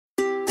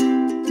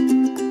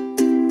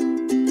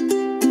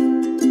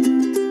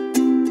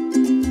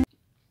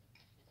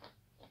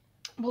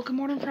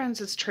morning, friends.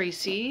 It's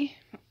Tracey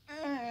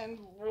and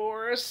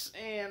Boris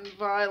and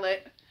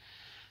Violet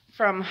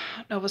from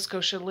Nova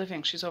Scotia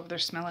Living. She's over there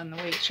smelling the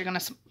weights. You're going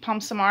to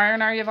pump some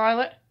iron, are you,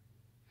 Violet?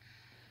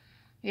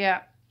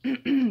 Yeah.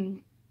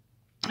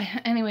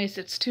 Anyways,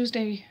 it's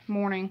Tuesday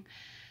morning.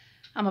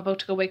 I'm about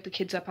to go wake the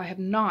kids up. I have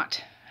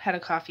not had a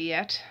coffee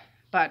yet,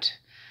 but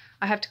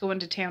I have to go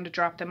into town to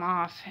drop them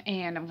off,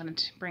 and I'm going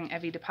to bring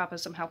Evie to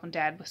Papa's. I'm helping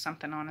Dad with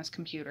something on his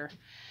computer,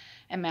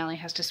 and Mally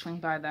has to swing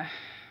by the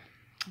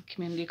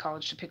community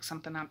college to pick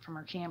something up from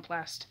her camp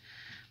last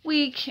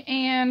week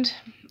and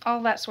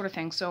all that sort of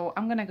thing. So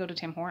I'm going to go to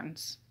Tim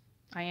Hortons.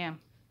 I am.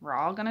 We're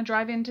all going to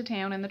drive into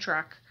town in the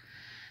truck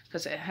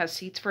because it has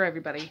seats for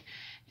everybody,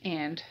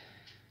 and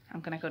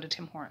I'm going to go to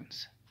Tim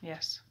Hortons.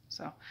 Yes.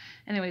 So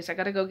anyways, I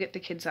got to go get the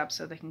kids up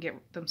so they can get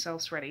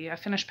themselves ready. I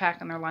finished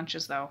packing their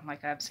lunches though.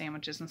 Like I have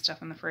sandwiches and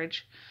stuff in the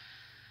fridge.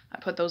 I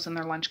put those in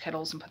their lunch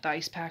kettles and put the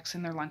ice packs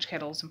in their lunch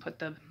kettles and put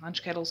the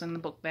lunch kettles in the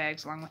book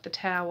bags along with the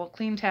towel,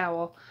 clean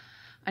towel.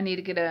 I need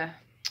to get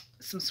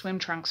some swim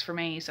trunks for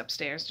Maze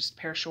upstairs, just a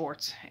pair of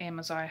shorts.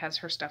 Amazon has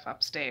her stuff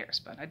upstairs,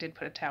 but I did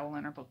put a towel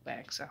in her book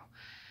bag, so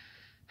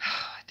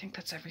I think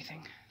that's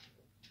everything.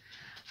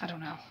 I don't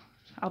know.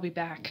 I'll be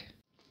back.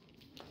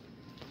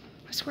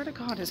 I swear to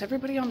God, is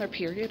everybody on their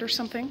period or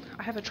something?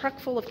 I have a truck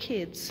full of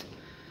kids,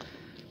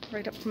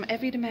 right up from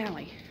Evie to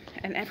Mally,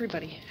 and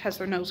everybody has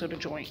their nose out of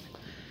joint.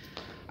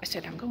 I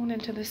said, I'm going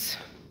into this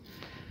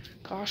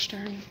gosh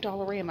darn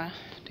Dollarama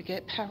to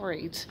get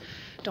Powerades.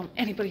 Don't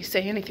anybody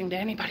say anything to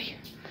anybody.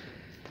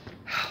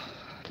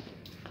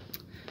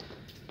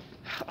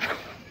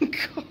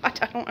 God,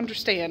 I don't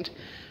understand.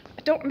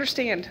 I don't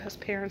understand as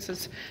parents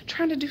is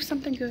trying to do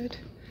something good,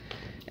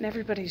 and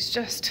everybody's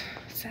just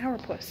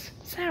sourpuss.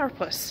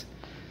 Sourpuss.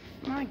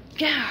 My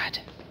God.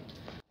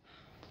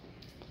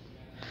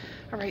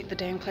 Alright, the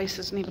dang place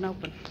isn't even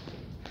open.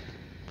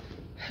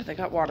 They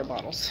got water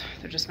bottles.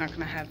 They're just not going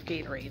to have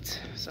Gatorades.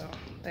 So,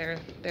 there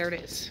it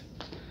is.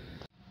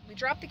 We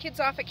dropped the kids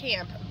off at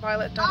camp.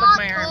 Violet, don't lick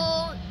my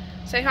arm.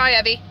 Say hi,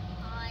 Evie.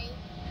 Hi.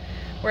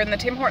 We're in the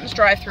Tim Hortons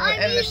drive-thru,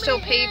 and they're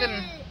still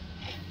paving.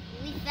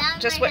 We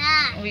found Just my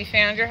hat. We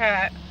found your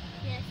hat.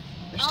 Yes.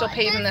 They're still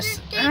paving this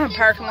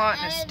parking lot,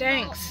 and it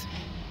stinks.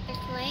 It's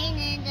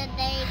raining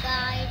today,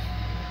 guys.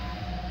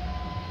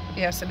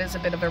 Yes, it is a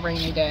bit of a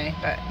rainy day,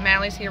 but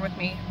Mally's here with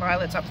me.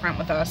 Violet's up front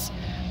with us.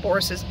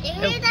 Boris is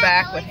out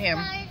back with him.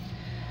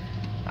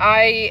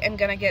 I am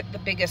going to get the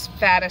biggest,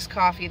 fattest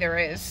coffee there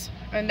is.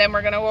 And then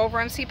we're going to go over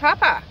and see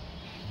Papa.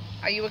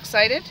 Are you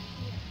excited?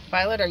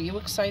 Violet, are you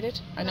excited?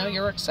 I know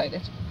you're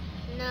excited.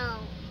 No.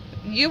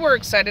 You were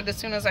excited as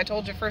soon as I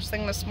told you first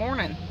thing this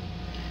morning.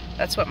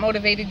 That's what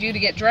motivated you to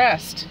get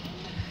dressed.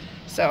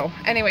 So,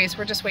 anyways,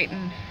 we're just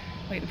waiting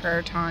for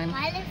our time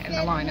in the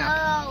lineup.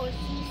 No,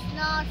 she's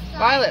not excited.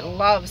 Violet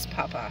loves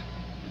Papa.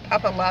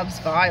 Papa loves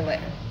Violet.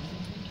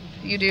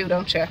 You do,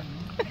 don't you?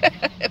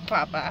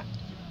 Papa.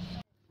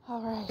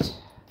 All right.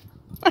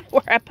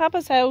 We're at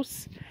Papa's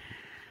house.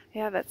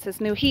 Yeah, that's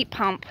his new heat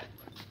pump.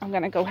 I'm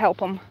going to go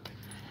help him.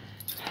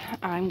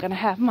 I'm going to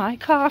have my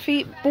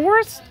coffee.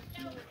 Boris?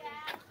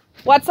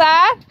 What's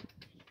that?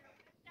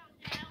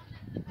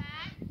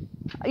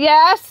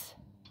 Yes?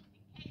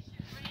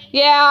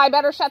 Yeah, I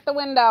better shut the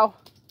window.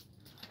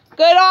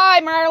 Good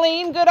eye,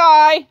 Marlene. Good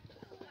eye.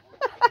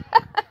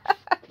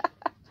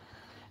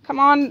 Come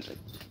on,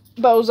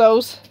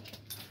 bozos.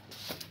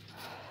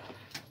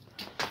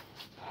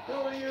 Who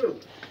are you?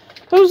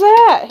 Who's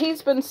that?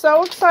 He's been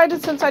so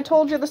excited since I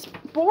told you this.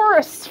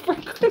 Boris, for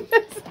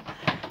goodness.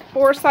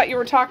 Boris thought you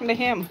were talking to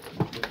him.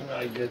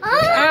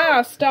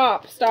 Ah,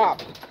 stop. It's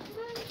okay,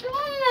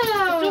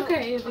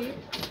 Izzy.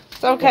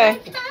 It's okay.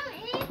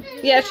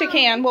 Yes, you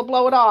can. We'll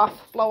blow it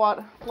off. Blow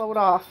it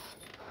off.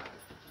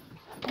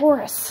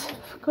 Boris,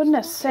 for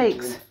goodness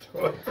sakes.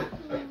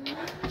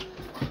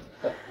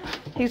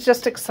 He's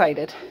just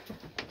excited.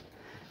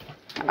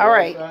 All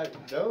right.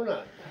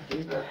 Donut.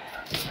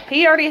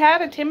 He already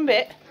had a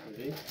Timbit.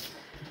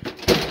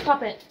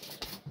 Pop it.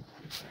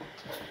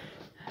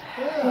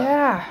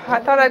 Yeah, I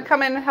thought I'd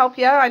come in and help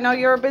you. I know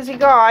you're a busy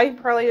guy,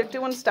 probably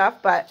doing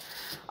stuff, but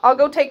I'll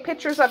go take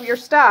pictures of your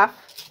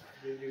stuff.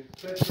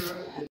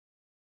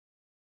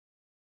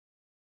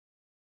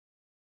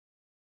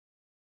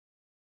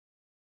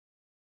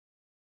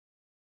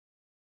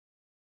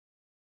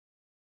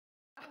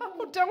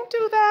 Oh, don't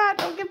do that.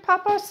 Don't give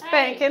Papa a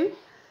spanking.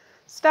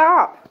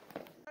 Stop.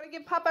 Gotta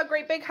give Papa a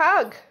great big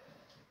hug.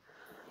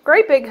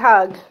 Great big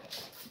hug.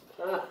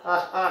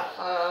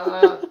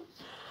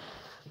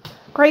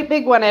 Great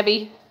big one,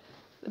 Evie.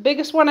 The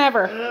biggest one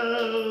ever.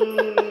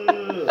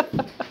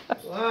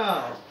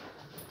 Wow.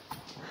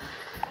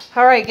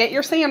 All right, get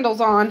your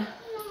sandals on.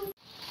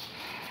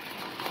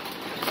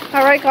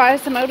 All right,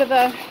 guys, I'm out of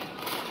the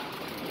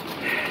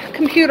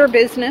computer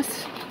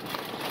business.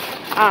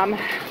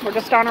 We're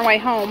just on our way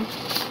home.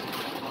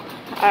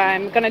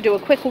 I'm going to do a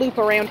quick loop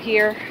around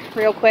here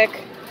real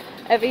quick.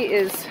 Evie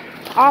is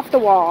off the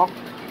wall.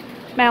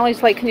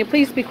 Mally's like, can you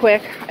please be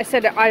quick? I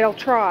said I'll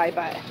try,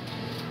 but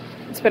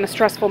it's been a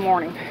stressful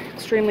morning.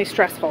 Extremely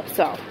stressful,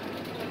 so.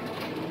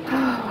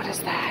 Oh, what is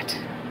that?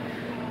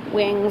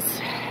 Wings.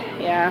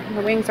 Yeah,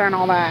 the wings aren't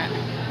all that.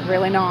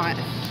 Really not.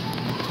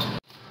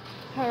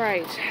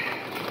 Alright.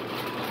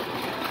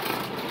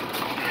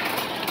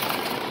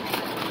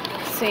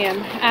 Seeing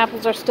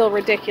apples are still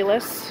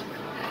ridiculous.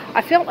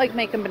 I felt like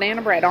making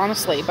banana bread,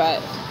 honestly,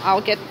 but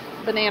I'll get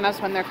bananas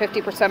when they're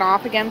 50%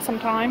 off again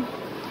sometime.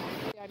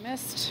 I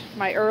missed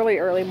my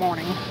early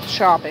morning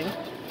shopping.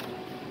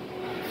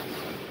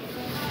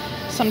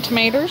 Some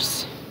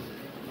tomatoes.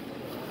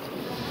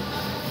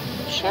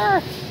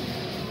 Sure.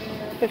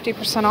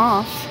 50%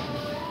 off.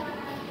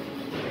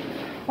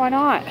 Why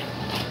not?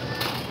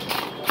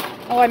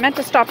 Oh, I meant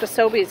to stop to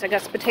Sobeys. I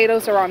guess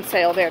potatoes are on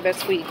sale there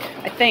this week,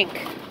 I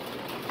think.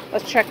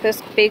 Let's check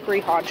this bakery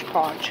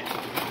hodgepodge.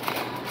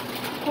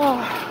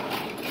 Oh.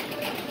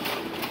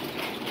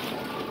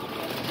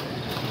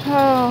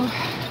 Oh.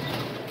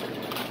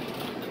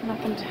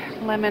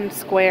 Nothing. Lemon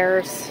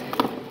squares.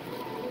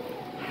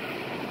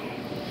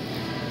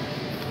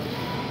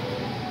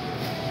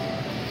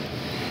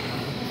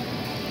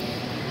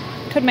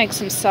 Could make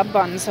some sub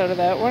buns out of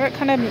that.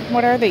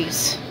 What are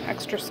these?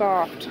 Extra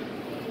soft.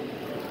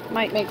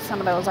 Might make some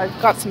of those.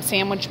 I've got some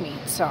sandwich meat,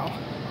 so.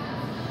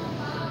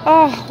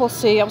 Oh, we'll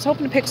see. I was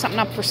hoping to pick something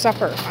up for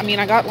supper. I mean,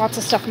 I got lots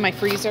of stuff in my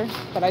freezer,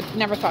 but I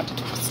never thought to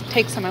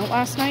take some out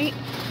last night.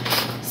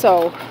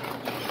 So,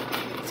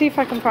 see if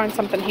I can find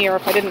something here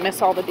if I didn't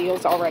miss all the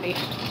deals already.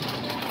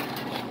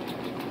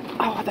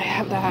 Oh, they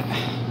have that.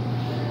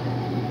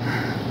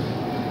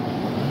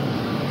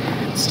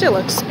 It's still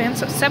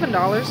expensive.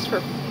 $7 for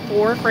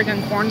 4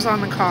 friggin' corns on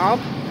the cob.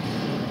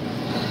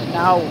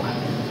 No.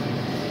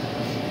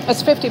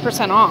 It's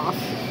 50% off,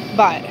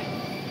 but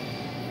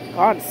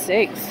God's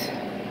sakes.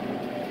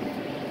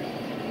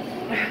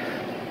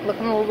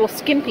 Looking a little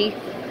skimpy.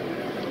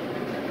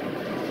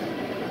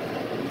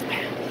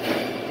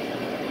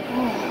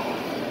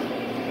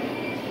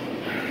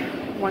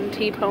 One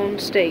T-bone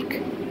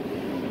steak.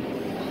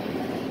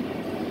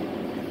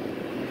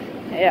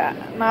 Yeah,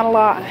 not a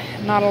lot.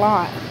 Not a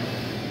lot.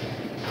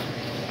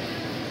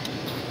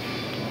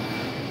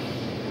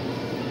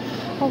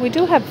 Oh, we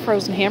do have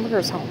frozen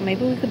hamburgers home.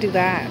 Maybe we could do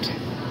that.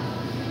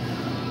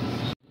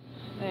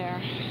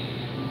 There.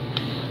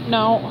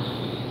 No.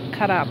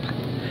 Cut up.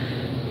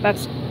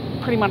 That's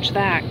pretty much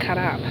that. Cut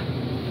up.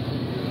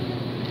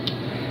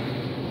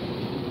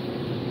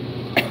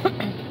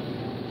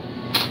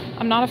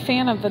 I'm not a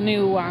fan of the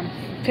new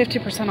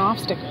 50% off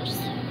stickers.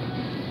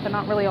 They're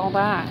not really all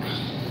that.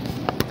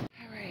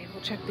 Alright,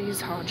 we'll check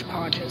these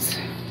hodgepodges.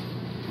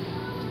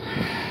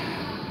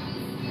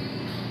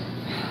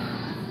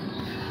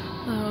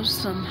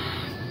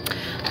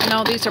 I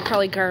know these are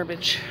probably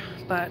garbage,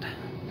 but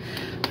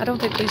I don't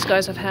think these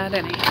guys have had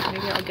any.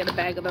 Maybe I'll get a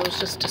bag of those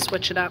just to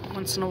switch it up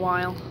once in a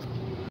while.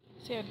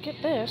 See, I'd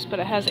get this, but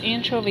it has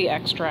anchovy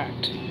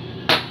extract,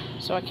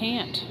 so I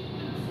can't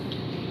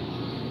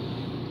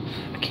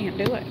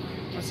do it.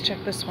 Let's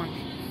check this one.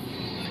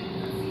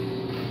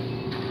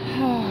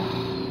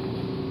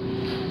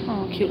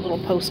 Oh, cute little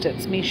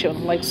post-its. Me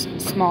showing like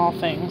small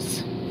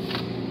things.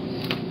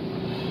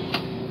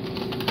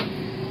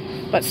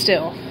 But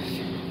still,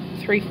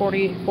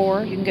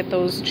 $3.44. You can get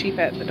those cheap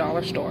at the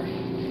dollar store.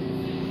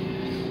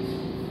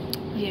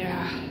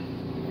 Yeah.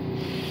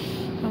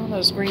 Oh,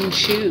 those green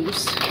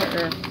shoes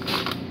are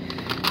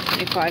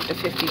 25 to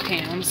 50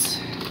 pounds.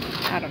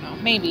 I don't know,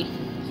 maybe.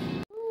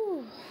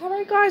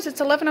 Alright guys, it's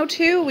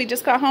 11:02. We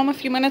just got home a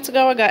few minutes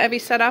ago. I got Evie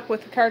set up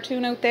with the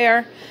cartoon out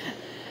there.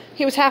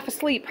 He was half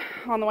asleep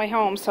on the way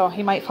home, so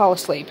he might fall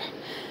asleep.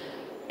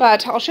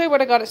 But I'll show you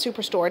what I got at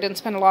Superstore. I didn't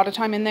spend a lot of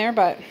time in there,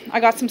 but I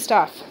got some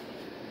stuff.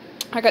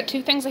 I got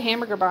 2 things of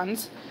hamburger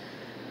buns,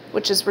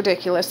 which is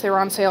ridiculous. They were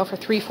on sale for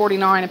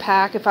 $3.49 a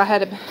pack. If I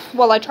had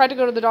well, I tried to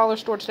go to the dollar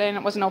store today and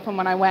it wasn't open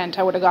when I went.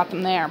 I would have got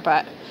them there,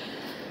 but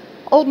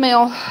Old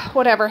Mill,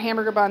 whatever,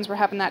 hamburger buns, we're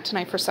having that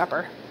tonight for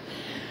supper.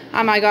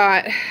 I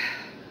got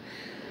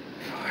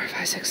 4,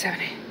 5, 6, 7,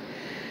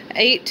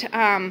 8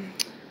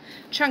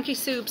 chunky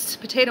soups,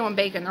 potato and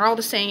bacon. They're all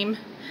the same.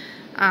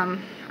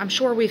 I'm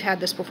sure we've had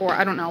this before.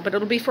 I don't know, but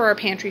it'll be for our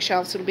pantry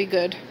shelves. It'll be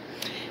good.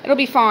 It'll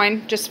be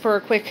fine, just for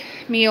a quick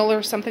meal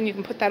or something. You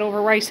can put that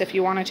over rice if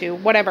you wanted to.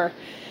 Whatever.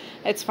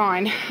 It's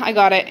fine. I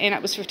got it, and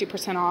it was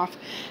 50% off.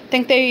 I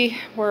think they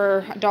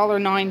were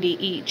 $1.90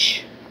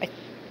 each. I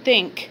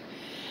think.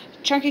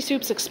 Chunky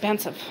soup's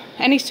expensive.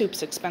 Any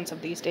soup's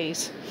expensive these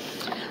days.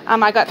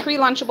 I got 3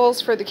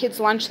 Lunchables for the kids'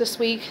 lunch this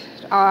week.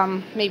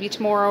 Maybe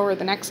tomorrow or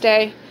the next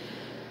day.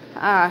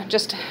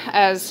 Just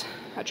as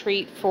a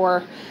treat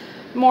for...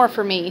 more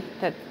for me.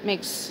 That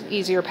makes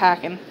easier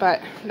packing. But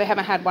they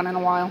haven't had one in a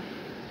while.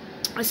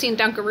 I've seen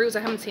Dunkaroos. I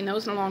haven't seen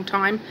those in a long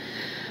time.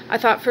 I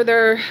thought for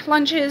their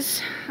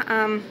lunches,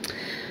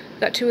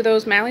 got 2 of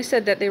those. Mally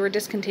said that they were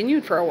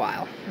discontinued for a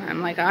while. I'm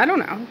like, I don't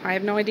know. I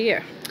have no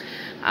idea.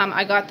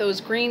 I got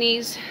those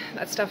greenies.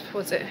 That stuff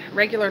was a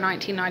regular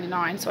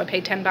 $19.99, so I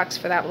paid $10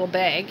 for that little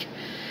bag.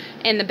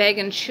 And the bag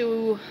and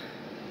chew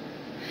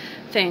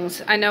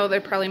things. I know they're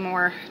probably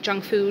more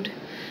junk food,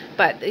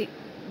 but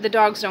the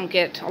dogs don't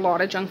get a lot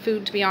of junk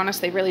food, to be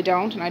honest. They really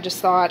don't. And I just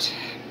thought,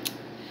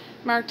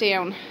 marked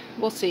down.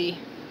 We'll see.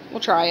 We'll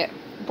try it.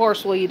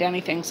 Boris will eat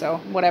anything, so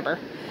whatever.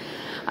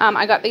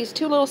 I got these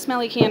 2 little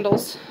smelly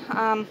candles.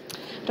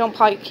 Don't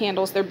like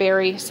candles. They're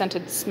berry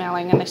scented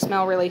smelling, and they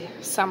smell really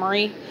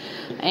summery.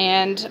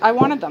 And I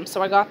wanted them,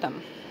 so I got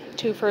them.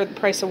 2 for the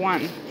price of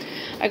 1.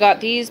 I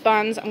got these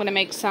buns. I'm going to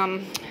make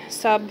some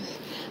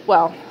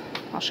well,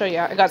 I'll show you.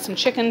 I got some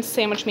chicken,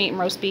 sandwich meat, and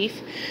roast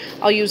beef.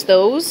 I'll use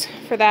those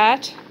for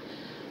that.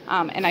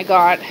 And I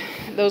got,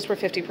 those were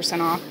 50%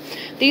 off.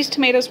 These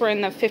tomatoes were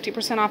in the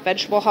 50% off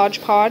vegetable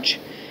hodgepodge,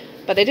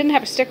 but they didn't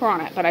have a sticker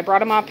on it, but I brought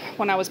them up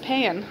when I was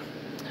paying.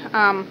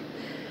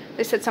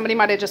 They said somebody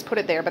might have just put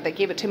it there, but they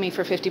gave it to me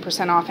for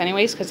 50% off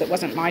anyways, because it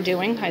wasn't my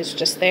doing. I was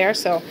just there.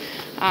 So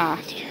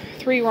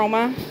 3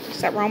 Roma,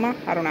 is that Roma?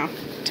 I don't know.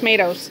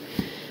 Tomatoes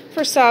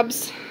for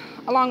subs,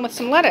 along with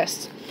some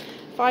lettuce.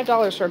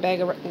 $5 for a bag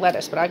of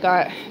lettuce, but I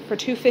got for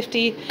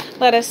 $2.50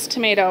 lettuce,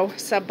 tomato,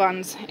 sub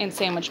buns, and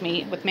sandwich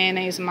meat with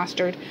mayonnaise and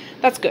mustard.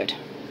 That's good.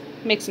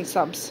 Make some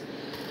subs.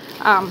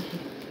 Gallon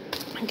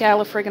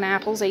of friggin'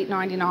 apples,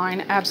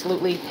 $8.99.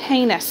 Absolutely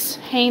heinous,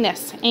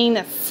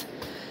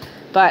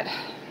 but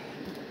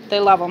they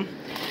love them.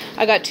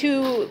 I got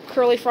 2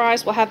 curly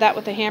fries. We'll have that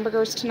with the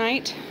hamburgers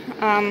tonight.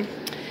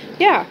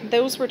 Yeah,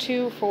 those were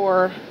 2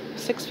 for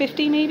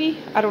 $6.50 maybe.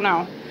 I don't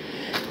know.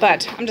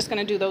 But I'm just going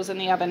to do those in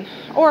the oven.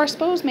 Or I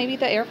suppose maybe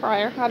the air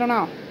fryer. I don't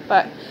know.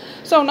 But,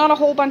 so not a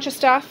whole bunch of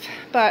stuff,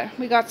 but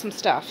we got some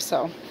stuff.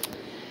 So,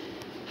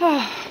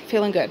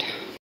 feeling good.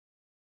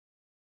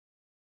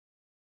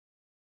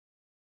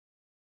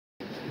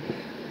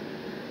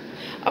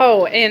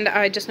 Oh, and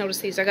I just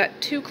noticed these. I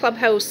got 2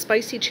 Clubhouse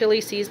spicy chili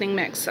seasoning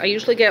mix. I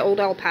usually get Old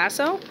El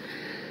Paso.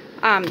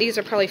 These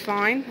are probably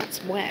fine.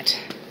 That's wet.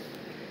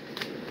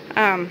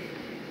 I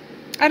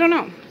don't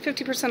know.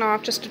 50%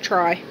 off just to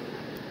try.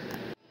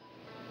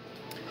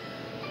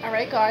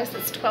 Alright guys,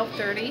 it's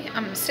 12:30.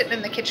 I'm sitting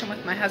in the kitchen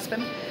with my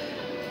husband.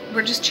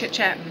 We're just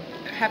chit-chatting,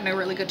 having a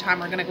really good time.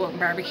 We're going to go out and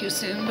barbecue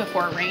soon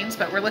before it rains,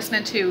 but we're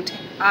listening to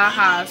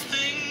Aha's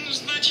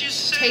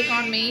Take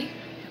On Me,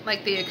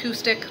 like the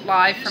acoustic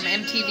live from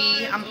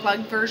MTV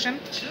Unplugged version.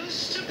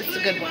 It's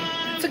a good one.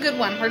 It's a good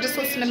one. We're just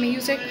listening to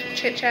music,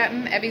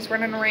 chit-chatting. Evie's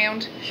running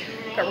around.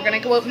 But we're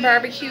going to go out and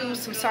barbecue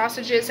some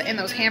sausages and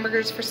those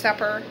hamburgers for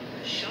supper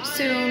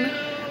soon.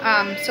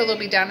 So they'll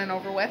be done and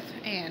over with.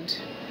 And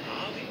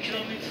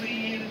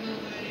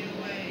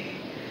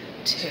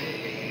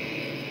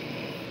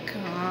take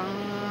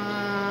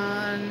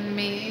on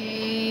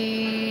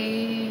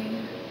me,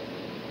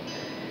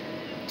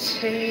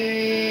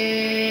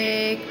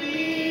 take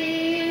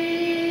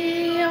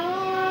me on.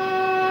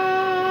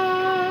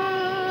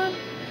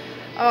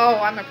 Oh,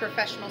 I'm a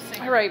professional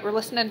singer. All right, we're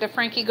listening to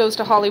Frankie Goes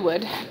to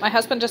Hollywood. My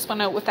husband just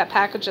went out with that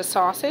package of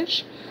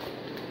sausage.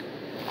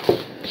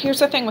 Here's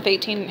the thing with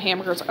 18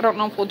 hamburgers. I don't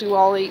know if we'll do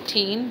all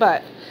 18,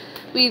 but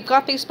we've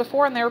got these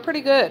before and they were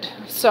pretty good.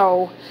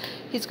 So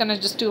he's going to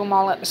just do them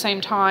all at the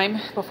same time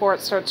before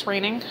it starts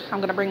raining. I'm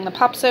going to bring the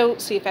pups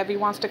out, see if Evie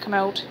wants to come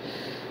out.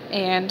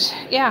 And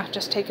yeah,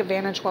 just take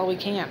advantage while we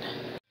can.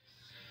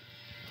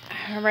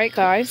 Alright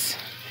guys.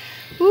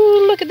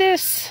 Ooh, look at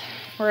this.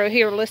 We're out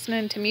here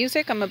listening to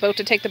music. I'm about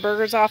to take the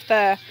burgers off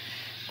the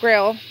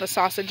grill. The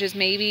sausages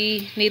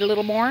maybe need a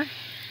little more.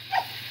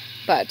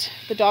 But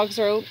the dogs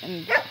are out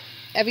and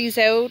Evie's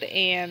out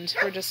and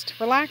we're just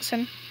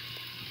relaxing.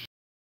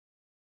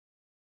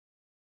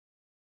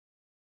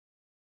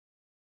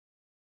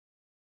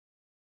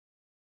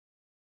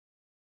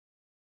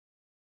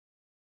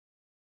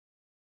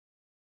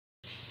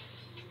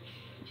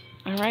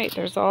 Alright,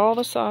 there's all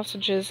the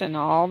sausages and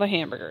all the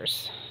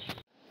hamburgers.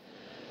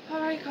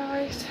 Alright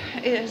guys,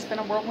 it has been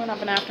a whirlwind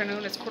of an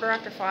afternoon. It's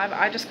 5:15.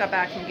 I just got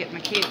back from getting the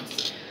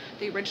kids.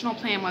 The original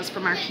plan was for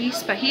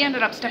Marquise, but he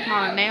ended up stepping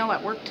on a nail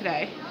at work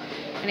today.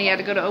 And he had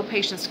to go to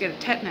outpatients to get a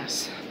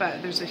tetanus.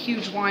 But there's a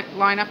huge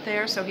line up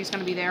there, so he's going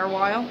to be there a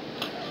while.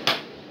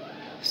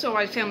 So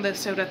I filmed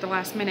this out at the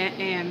last minute,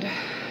 and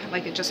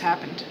like it just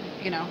happened,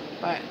 you know.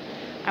 But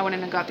I went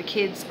in and got the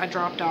kids. I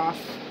dropped off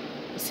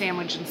a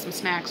sandwich and some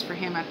snacks for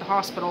him at the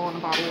hospital and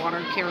a bottle of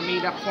water, carry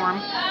meat up for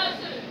him,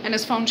 and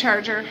his phone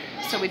charger.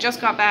 So we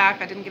just got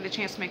back. I didn't get a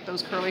chance to make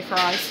those curly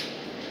fries.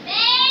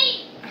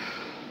 Hey!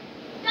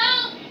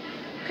 Don't!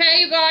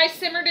 Okay, you guys,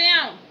 simmer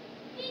down.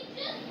 He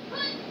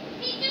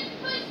just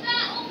pushed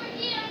that over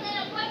here and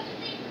then a bunch of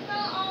things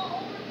fell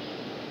all over me.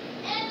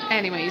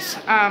 Anyways,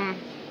 I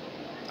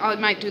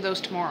might do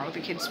those tomorrow. If the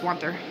kids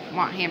want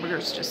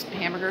hamburgers, just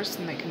hamburgers,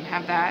 and they can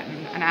have that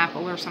and an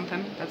apple or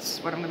something. That's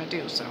what I'm going to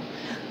do. So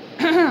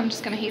I'm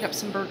just going to heat up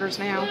some burgers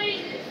now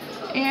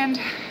and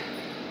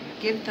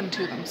give them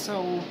to them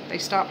so they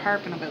stop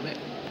harping about it.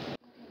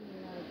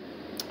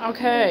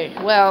 Okay,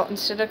 well,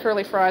 instead of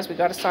curly fries, we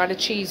got a side of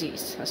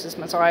cheesies. This is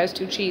Messiah's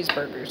 2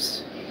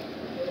 cheeseburgers.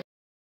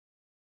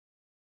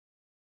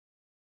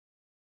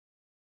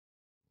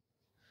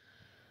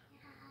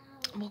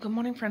 Well, good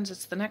morning, friends.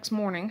 It's the next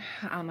morning.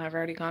 I've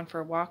already gone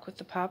for a walk with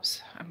the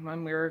pups.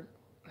 When we were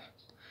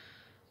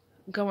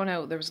going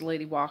out, there was a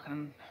lady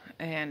walking,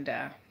 and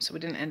so we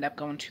didn't end up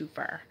going too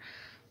far.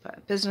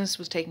 But business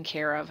was taken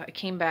care of. I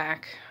came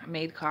back, I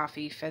made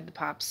coffee, fed the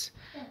pups.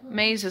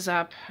 Maze is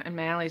up and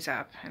Mally's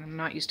up, and I'm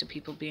not used to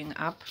people being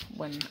up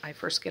when I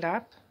first get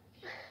up.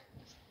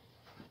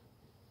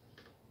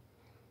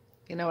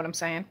 You know what I'm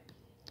saying?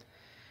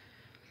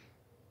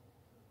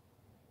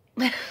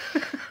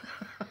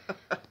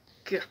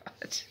 God.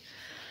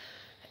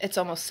 It's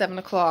almost 7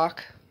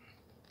 o'clock.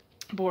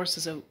 Boris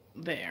is out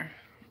there.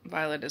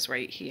 Violet is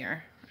right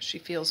here. She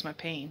feels my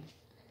pain.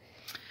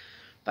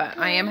 But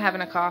I am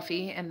having a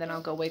coffee, and then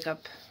I'll go wake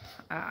up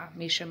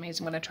Misha and Maze.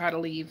 I'm going to try to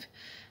leave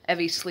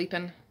Evie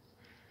sleeping.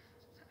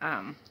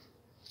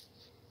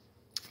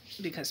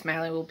 Because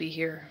Mally will be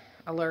here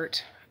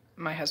alert.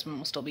 My husband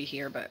will still be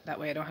here, but that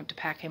way I don't have to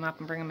pack him up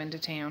and bring him into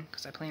town,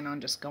 because I plan on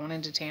just going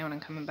into town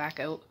and coming back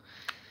out.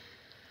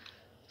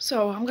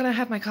 So I'm going to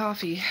have my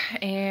coffee,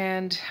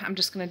 and I'm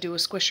just going to do a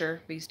squisher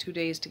these 2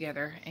 days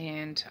together,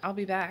 and I'll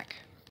be back.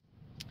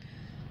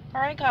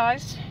 Alright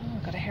guys,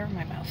 I've got a hair in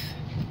my mouth.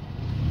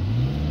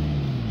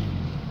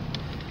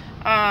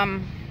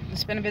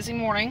 It's been a busy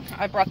morning.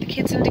 I brought the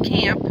kids into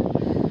camp.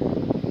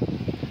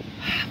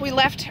 We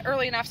left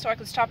early enough so I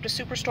could stop to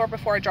Superstore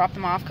before I dropped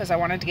them off, because I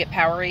wanted to get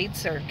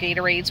Powerades or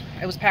Gatorades.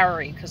 It was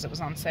Powerade because it was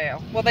on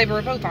sale. Well, they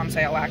were both on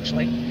sale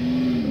actually.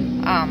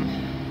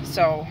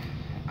 So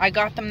I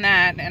got them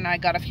that, and I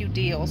got a few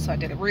deals. So I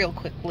did a real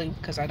quick loop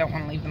because I don't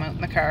want to leave them out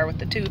in the car with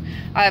the two.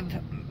 I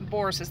have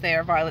Boris is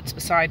there, Violet's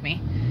beside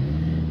me,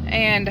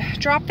 and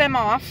dropped them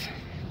off.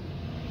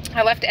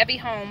 I left Evie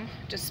home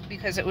just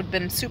because it would have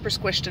been super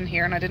squished in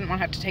here and I didn't want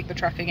to have to take the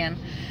truck again.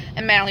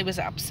 And Mally was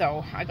up,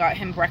 so I got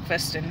him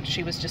breakfast, and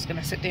she was just going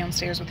to sit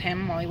downstairs with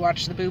him while he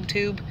watched the boob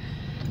tube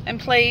and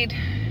played.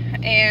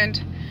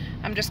 And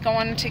I'm just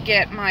going to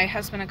get my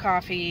husband a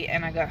coffee,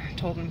 and I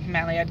told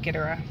Mally I'd get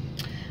her a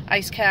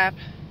ice cap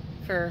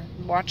for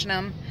watching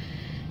them.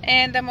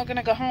 And then we're going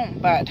to go home.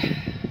 But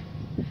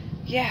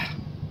yeah,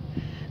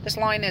 this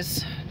line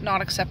is not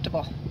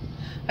acceptable.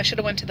 I should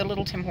have went to the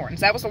little Tim Hortons.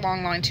 That was a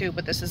long line too,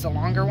 but this is a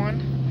longer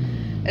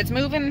one. It's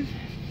moving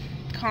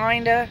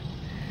kinda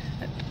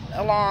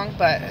along,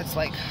 but it's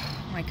like,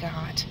 oh my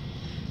God,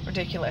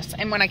 ridiculous.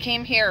 And when I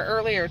came here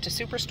earlier to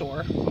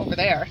Superstore over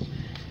there,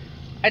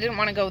 I didn't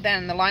want to go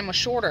then. The line was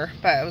shorter,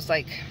 but it was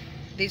like,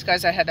 these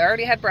guys, I had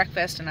already had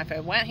breakfast, and if I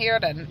went here,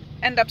 I'd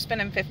end up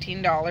spending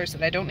 $15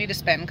 that I don't need to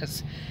spend,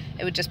 because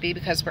it would just be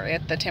because we're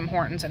at the Tim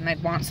Hortons and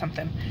they'd want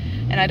something.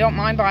 And I don't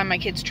mind buying my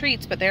kids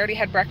treats, but they already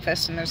had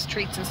breakfast, and there's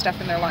treats and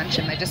stuff in their lunch,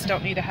 and they just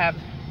don't need to have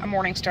a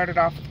morning started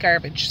off with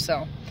garbage.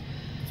 So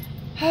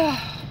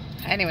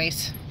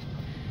anyways,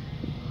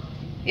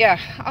 yeah,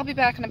 I'll be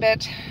back in a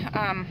bit.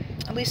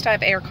 At least I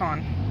have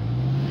aircon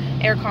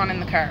in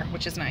the car,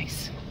 which is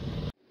nice.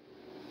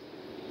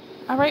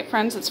 Alright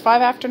friends, it's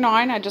 5 after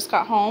 9. I just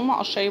got home.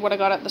 I'll show you what I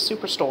got at the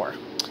Superstore.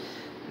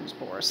 There's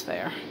Boris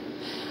there.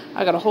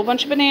 I got a whole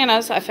bunch of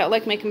bananas. I felt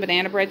like making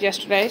banana bread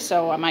yesterday,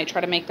 so I might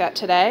try to make that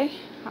today.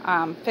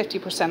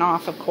 50%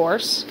 off, of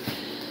course.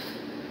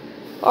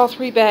 All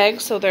 3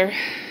 bags, so they're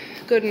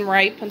good and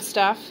ripe and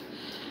stuff.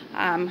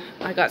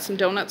 I got some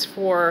donuts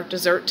for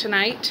dessert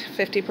tonight,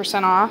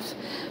 50% off.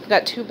 I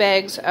got 2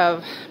 bags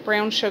of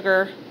brown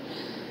sugar.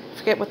 I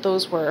forget what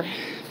those were.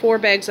 4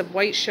 bags of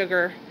white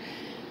sugar.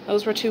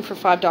 Those were 2 for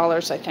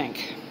 $5, I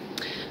think.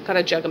 Got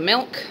a jug of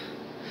milk.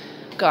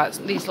 Got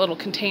these little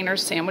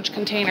containers, sandwich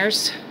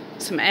containers.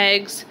 Some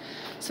eggs,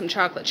 some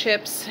chocolate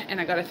chips, and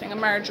I got a thing of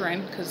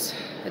margarine because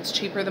it's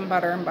cheaper than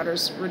butter, and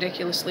butter's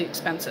ridiculously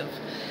expensive.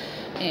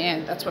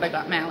 And that's what I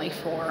got Mally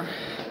for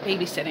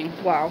babysitting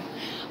while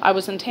I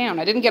was in town.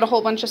 I didn't get a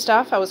whole bunch of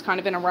stuff. I was kind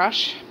of in a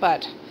rush,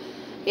 but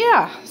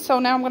yeah. So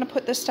now I'm going to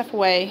put this stuff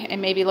away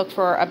and maybe look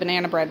for a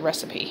banana bread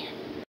recipe.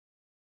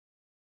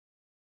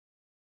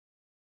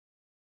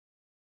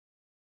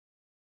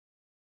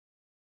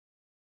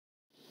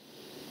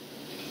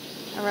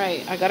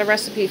 Alright, I got a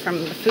recipe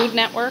from the Food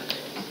Network.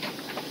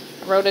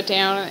 I wrote it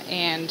down,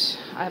 and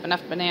I have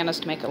enough bananas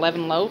to make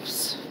 11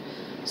 loaves.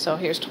 So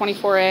here's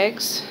 24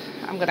 eggs.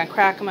 I'm going to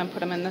crack them and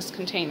put them in this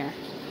container.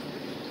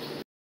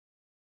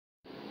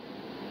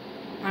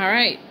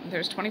 Alright,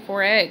 there's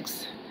 24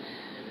 eggs.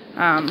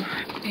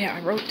 Yeah,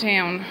 I wrote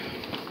down,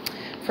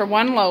 for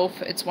 1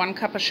 loaf, it's 1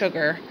 cup of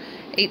sugar,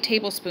 8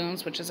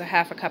 tablespoons, which is a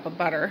half a cup of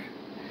butter,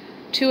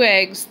 2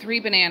 eggs,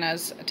 3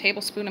 bananas, a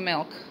tablespoon of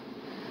milk,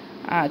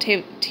 a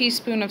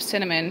teaspoon of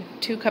cinnamon,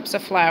 2 cups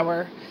of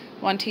flour,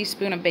 1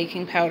 teaspoon of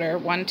baking powder,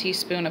 1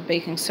 teaspoon of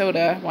baking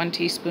soda, 1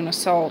 teaspoon of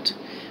salt.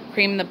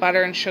 Cream the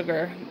butter and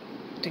sugar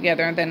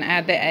together, and then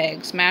add the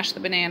eggs. Mash the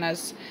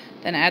bananas,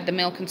 then add the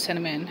milk and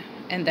cinnamon,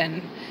 and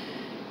then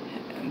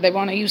they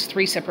want to use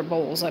 3 separate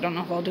bowls. I don't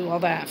know if I'll do all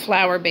that.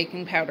 Flour,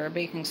 baking powder,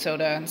 baking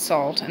soda, and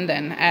salt, and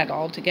then add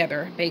all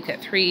together. Bake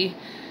at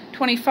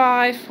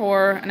 325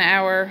 for an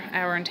hour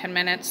and 10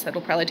 minutes.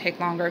 That'll probably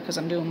take longer because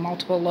I'm doing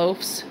multiple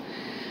loaves.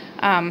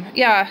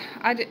 Yeah,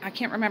 I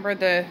can't remember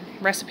the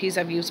recipes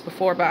I've used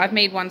before, but I've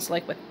made ones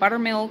like with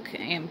buttermilk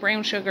and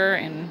brown sugar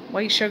and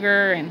white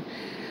sugar, and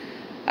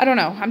I don't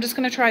know. I'm just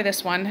going to try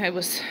this one. It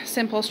was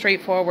simple,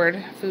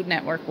 straightforward, Food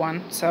Network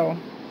one, so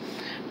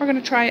we're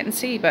going to try it and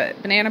see.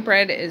 But banana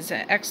bread is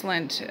an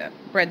excellent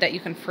bread that you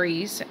can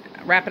freeze.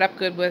 Wrap it up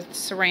good with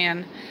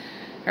saran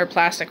or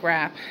plastic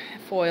wrap,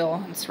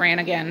 foil, and saran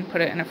again.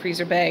 Put it in a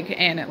freezer bag,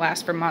 and it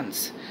lasts for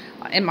months,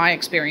 in my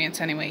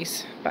experience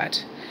anyways.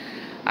 But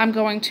I'm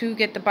going to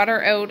get the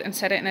butter out and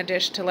set it in a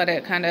dish to let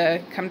it kind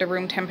of come to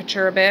room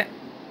temperature a bit.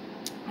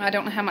 I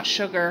don't know how much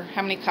sugar,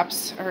 how many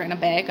cups are in a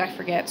bag, I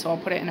forget, so I'll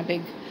put it in a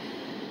big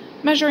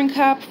measuring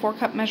cup,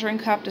 4-cup measuring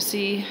cup to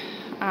see,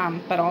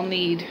 but I'll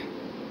need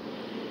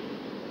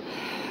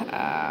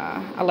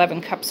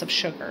 11 cups of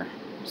sugar.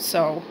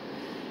 So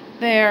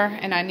there,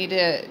 and I need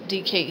to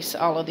decase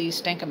all of these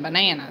stinking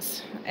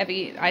bananas.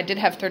 I did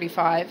have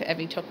 35,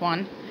 Evie took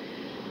one,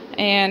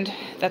 and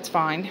that's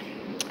fine.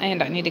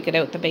 And I need to get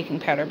out the baking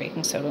powder,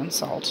 baking soda, and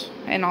salt,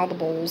 and all the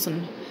bowls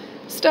and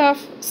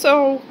stuff.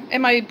 So,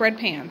 and my bread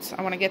pans,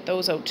 I want to get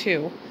those out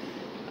too.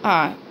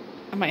 I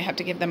might have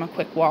to give them a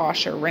quick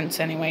wash or rinse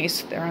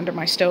anyways. They're under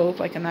my stove,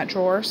 like in that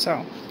drawer.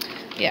 So,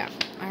 yeah.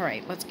 All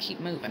right, let's keep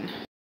moving.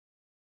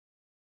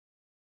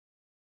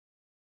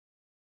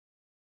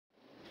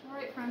 All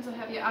right, friends, I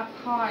have you up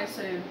high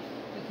so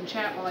we can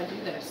chat while I do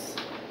this.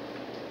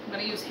 I'm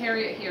going to use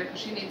Harriet here because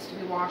she needs to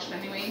be washed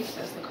anyways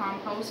as the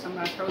compost. I'm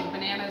going to throw the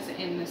bananas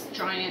in this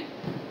giant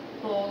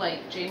bowl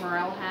like J.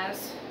 Morrell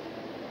has.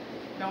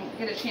 Don't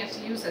get a chance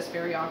to use this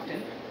very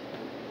often.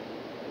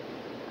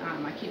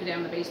 I keep it down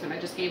in the basement. I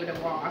just gave it a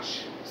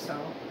wash. So,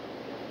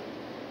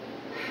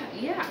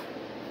 yeah.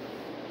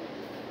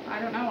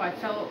 I don't know. I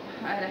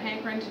had a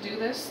hankering to do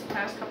this the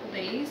past couple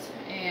days.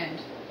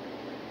 And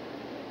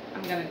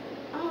I'm going to...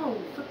 Oh,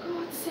 for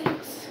God's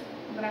sakes.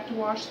 I'm going to have to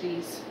wash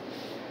these.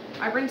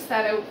 I rinsed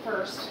that out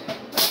first. I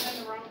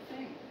did the wrong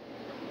thing.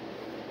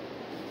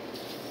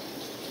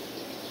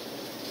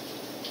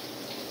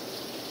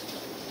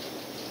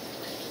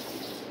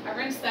 I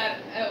rinsed that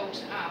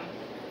out.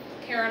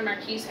 Karen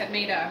Marquise had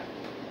made a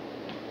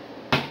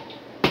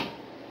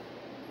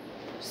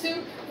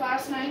soup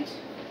last night.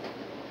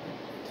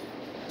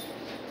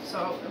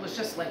 So it was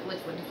just like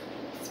liquid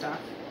stuff.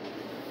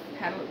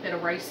 Had a little bit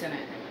of rice in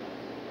it.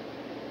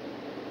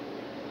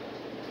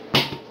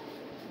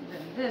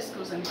 This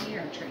goes in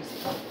here, Tracy.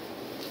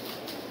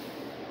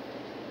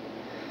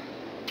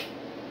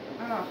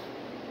 Oh.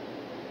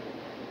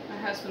 My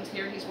husband's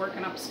here. He's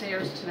working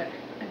upstairs today.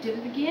 I did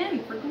it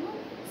again. For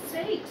God's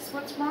sakes.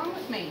 What's wrong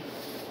with me?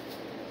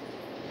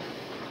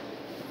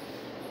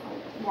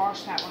 I'll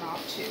wash that one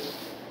off too.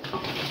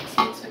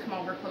 He needs to come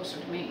over closer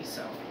to me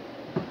so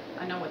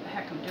I know what the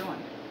heck I'm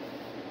doing.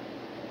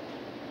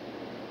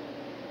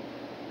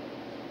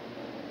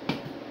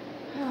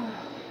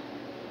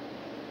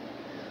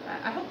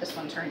 I hope this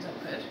one turns out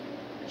good.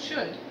 It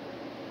should.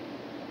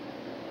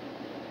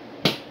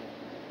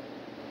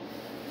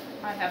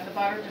 I have the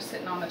butter just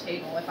sitting on the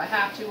table. If I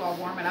have to, I'll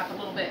warm it up a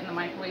little bit in the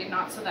microwave,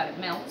 not so that it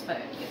melts, but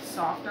it gets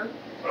softer.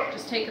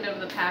 Just take it out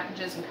of the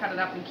packages and cut it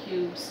up in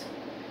cubes.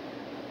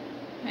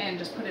 And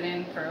just put it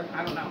in for,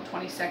 I don't know,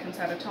 20 seconds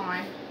at a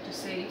time to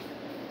see.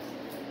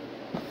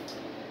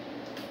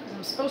 Because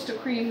I'm supposed to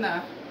cream I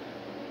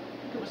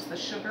think it was the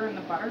sugar and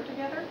the butter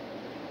together.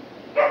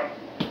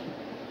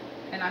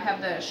 And I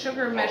have the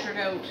sugar measured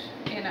out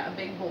in a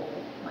big bowl,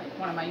 like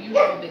one of my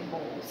usual big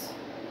bowls.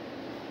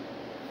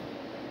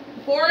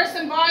 Boris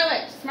and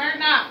Violet,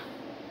 smarten up.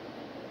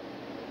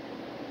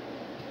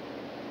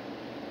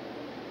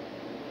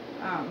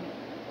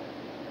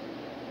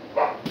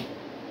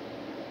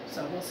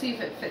 So we'll see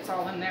if it fits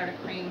all in there to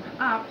cream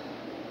up.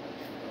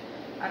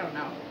 I don't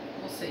know.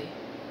 We'll see.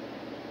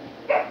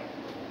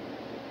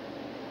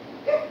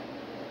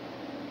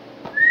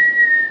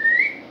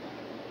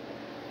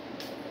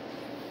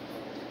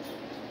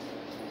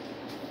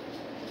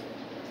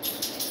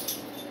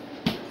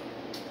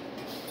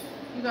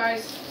 You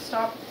guys,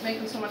 stop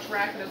making so much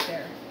racket out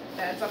there.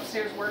 Dad's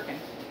upstairs working.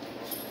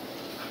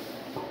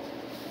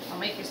 I'll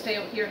make you stay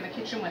out here in the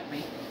kitchen with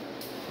me.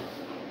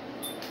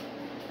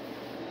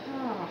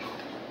 Oh.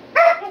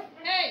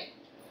 Hey!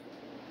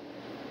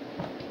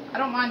 I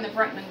don't mind the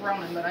grunting and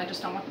groaning, but I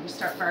just don't want them to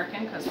start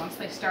barking, because once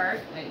they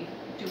start, they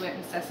do it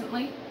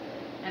incessantly,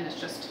 and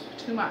it's just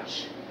too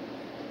much.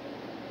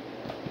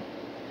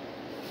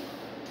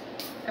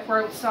 If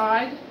we're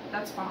outside,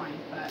 that's fine,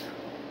 but...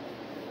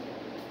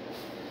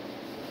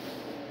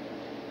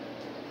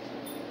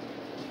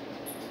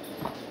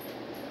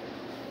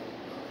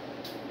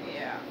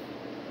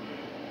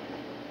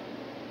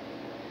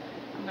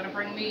 I'm going to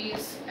bring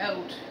these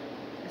out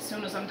as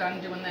soon as I'm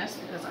done doing this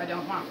because I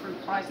don't want fruit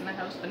flies in the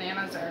house.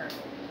 Bananas are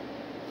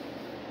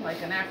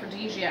like an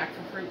aphrodisiac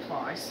for fruit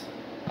flies.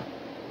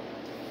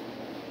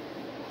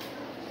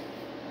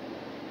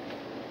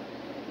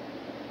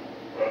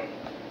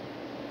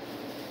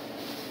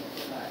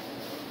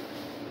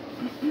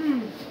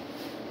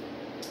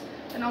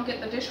 Then I'll get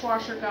the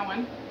dishwasher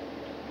going.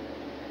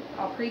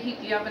 I'll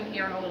preheat the oven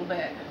here in a little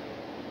bit.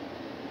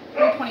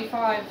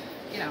 325,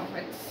 you know,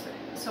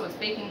 so it's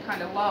baking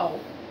kind of low,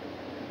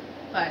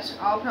 but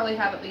I'll probably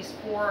have at least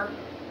 4,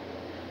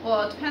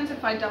 well, it depends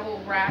if I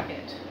double rack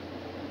it,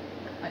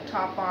 like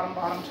top, bottom,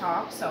 bottom,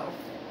 top, so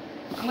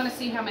I'm going to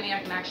see how many I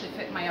can actually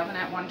fit in my oven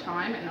at one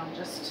time, and I'll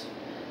just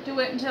do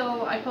it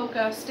until I poke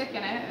a stick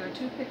in it or a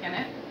toothpick in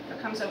it. If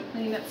it comes out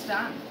clean, it's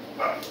done.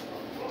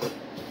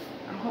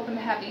 I'm hoping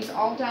to have these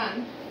all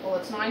done. Well,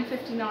 it's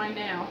 9:59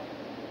 now.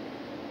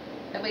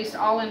 At least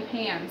all in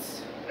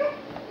pans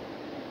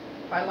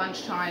by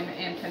lunchtime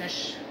and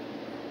finish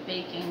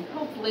baking,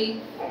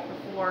 hopefully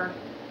before,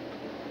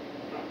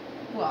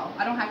 well,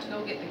 I don't have to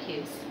go get the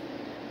kids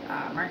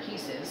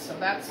marquises, so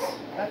that's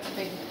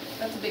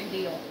a big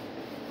deal,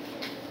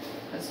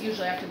 because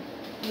usually I have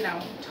to, you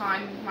know,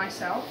 time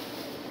myself,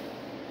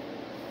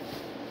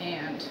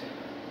 and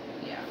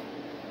yeah,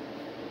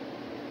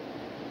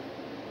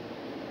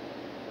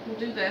 we'll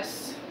do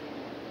this.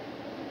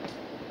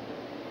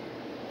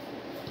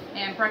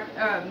 And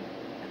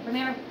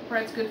banana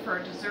bread's good for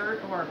a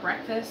dessert or a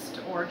breakfast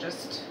or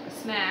just a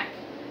snack.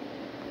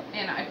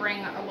 And I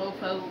bring a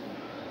loaf out,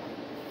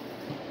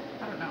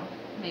 I don't know,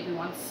 maybe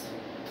once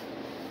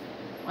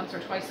or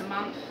twice a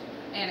month,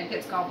 and it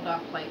gets gobbled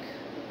up like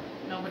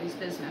nobody's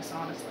business,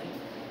 honestly.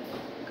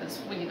 Because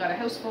when you got a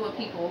house full of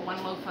people,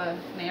 one loaf of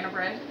banana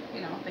bread,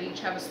 you know, they each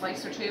have a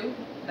slice or two,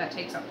 that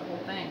takes up the whole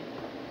thing.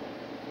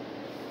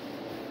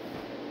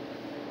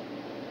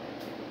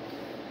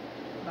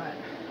 But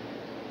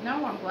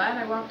no, I'm glad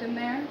I walked in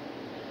there.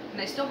 And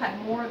they still had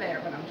more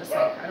there, but I'm just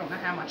like, I don't know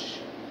how much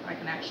I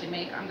can actually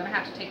make. I'm going to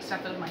have to take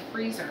stuff out of my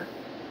freezer.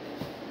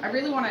 I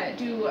really want to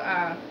do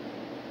a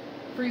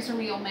freezer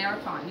meal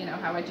marathon, you know,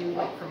 how I do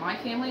like for my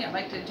family. I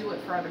like to do it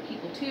for other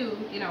people too,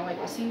 you know,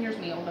 like the seniors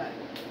meal, but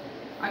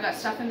I got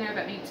stuff in there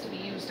that needs to be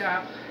used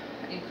up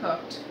and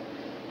cooked,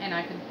 and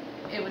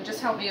it would just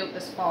help me out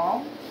this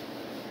fall.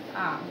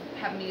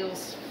 Have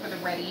meals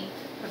ready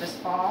for this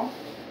fall,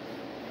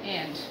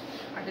 and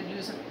I could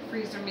use a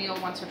freezer meal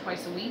once or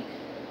twice a week.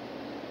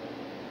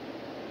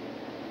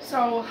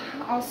 So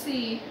I'll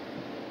see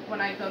when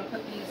I go to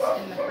put these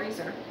in the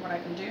freezer what I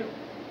can do.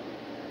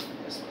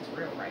 This one's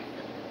real ripe.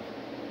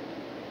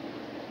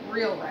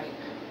 Real ripe.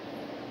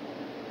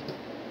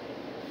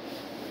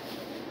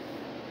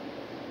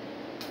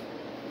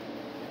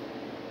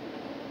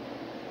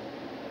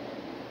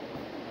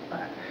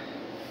 But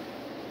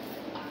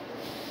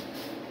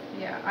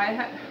yeah,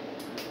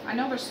 I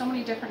know there's so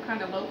many different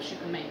kind of loaves you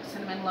can make.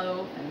 Cinnamon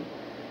loaf and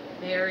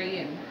berry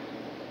and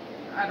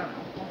I don't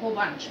know, a whole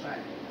bunch, but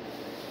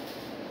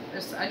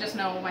I just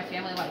know my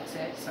family likes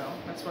it, so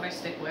that's what I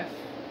stick with.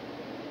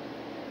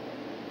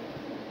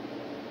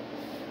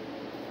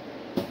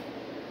 But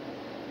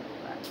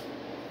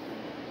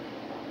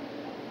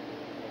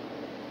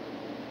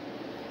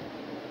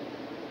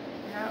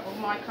yeah, well,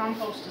 my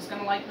compost is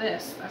going to like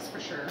this, that's for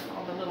sure.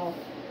 All the little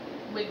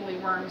wiggly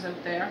worms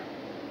out there.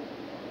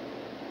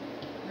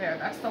 There,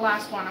 that's the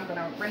last one. I'm going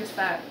to rinse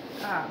that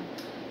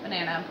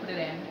banana and put it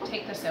in,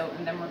 take this out,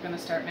 and then we're going to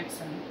start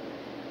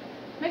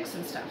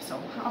mixing stuff,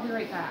 so I'll be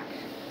right back.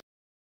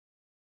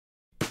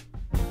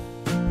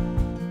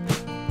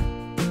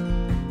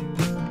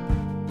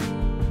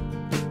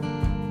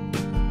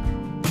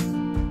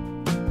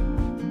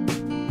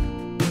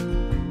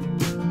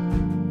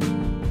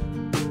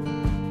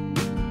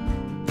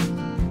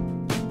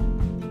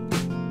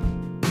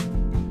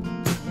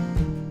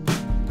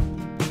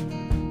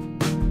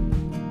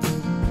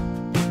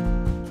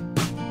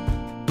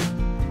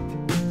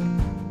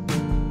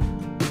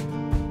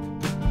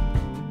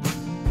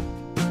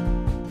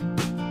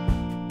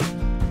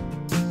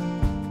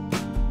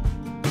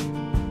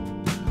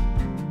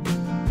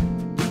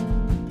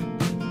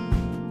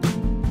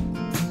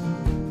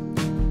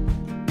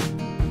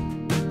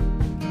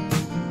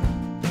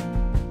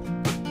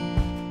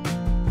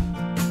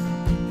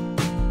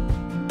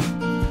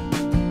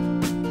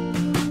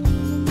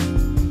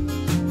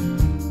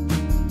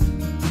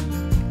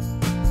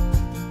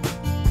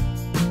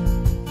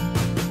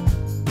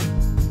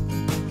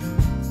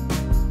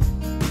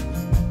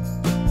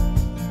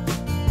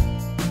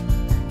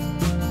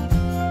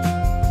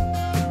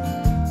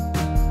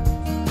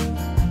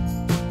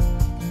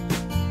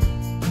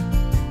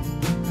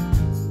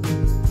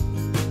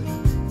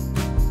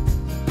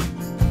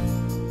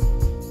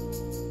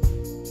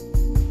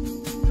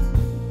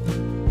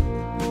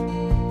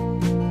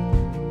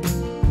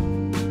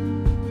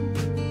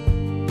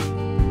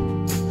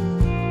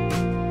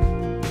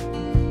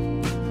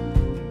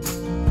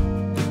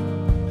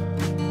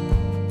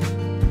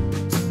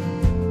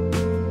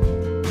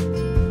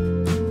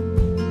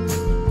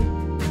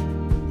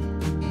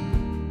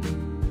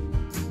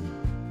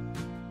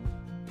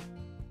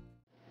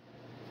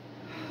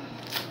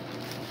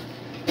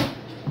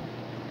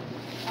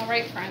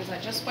 Alright friends, I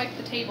just wiped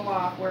the table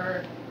off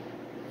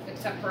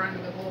except for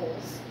under the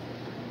bowls.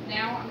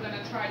 Now I'm going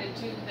to try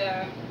to do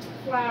the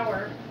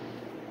flour.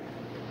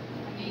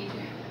 I need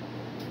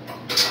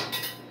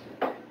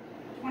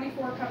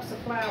 24 cups of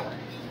flour.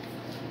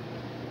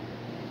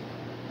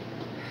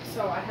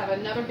 So I have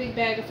another big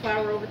bag of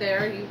flour over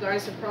there. You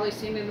guys have probably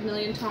seen it a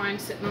million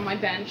times sitting on my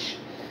bench.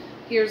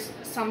 Here's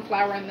some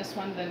flour in this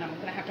one, then I'm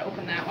going to have to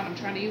open that one. I'm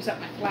trying to use up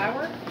my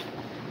flour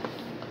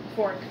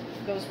before it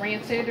goes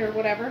rancid or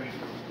whatever.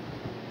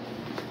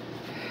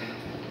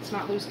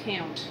 let's not lose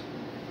count.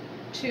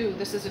 2,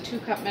 this is a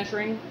 2-cup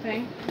measuring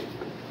thing.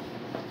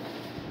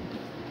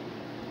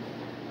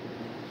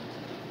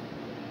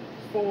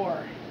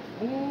 4.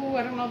 Ooh,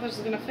 I don't know if this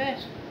is gonna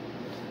fit.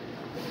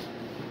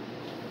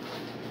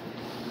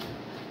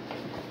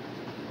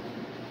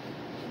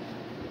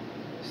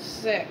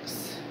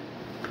 6.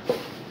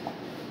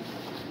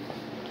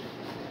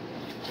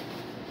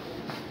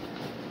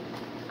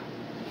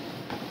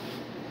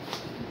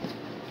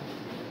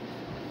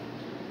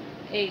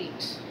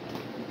 8.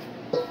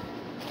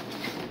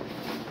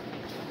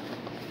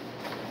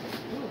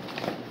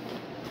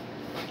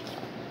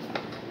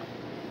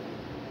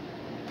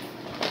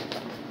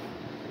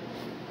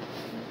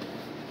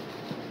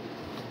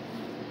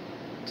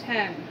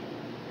 10.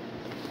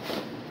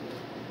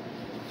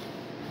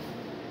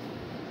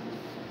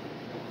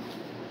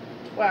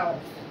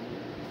 12.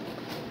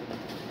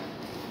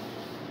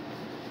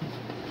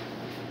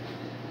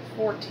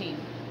 14.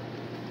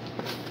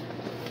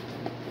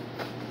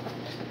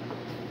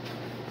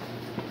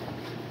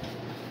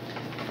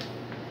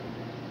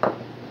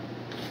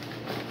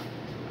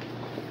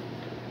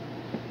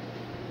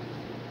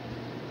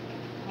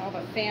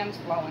 'Fans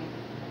blowing.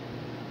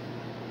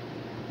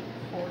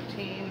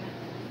 14.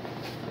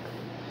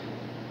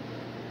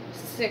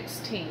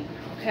 16.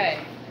 Okay.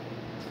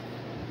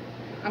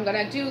 I'm going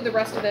to do the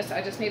rest of this.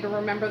 I just need to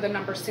remember the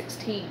number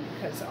 16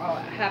 because I'll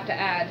have to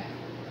add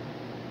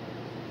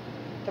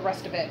the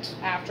rest of it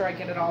after I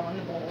get it all in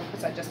the bowl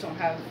because I just don't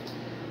have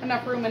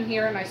enough room in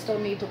here and I still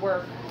need to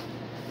work.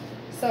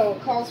 So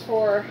it calls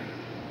for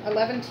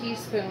 11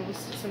 teaspoons,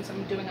 since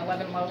I'm doing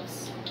 11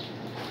 loaves,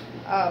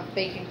 of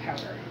baking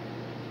powder.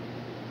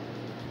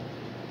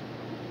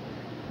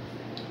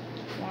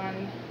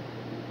 1,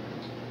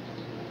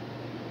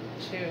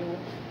 2,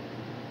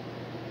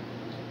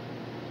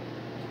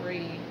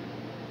 3,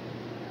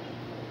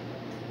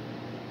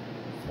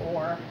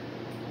 4,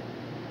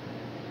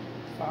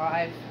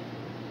 5,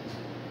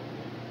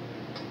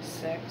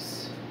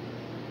 6,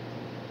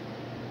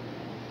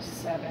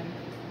 7,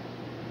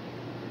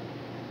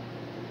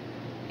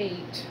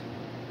 8,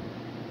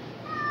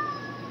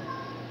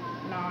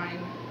 9,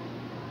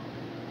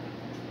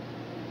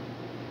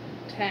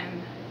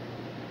 10,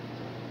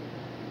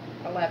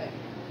 11.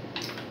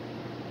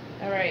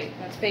 Alright,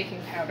 that's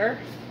baking powder.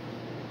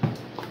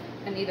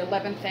 I need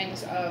 11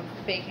 things of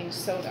baking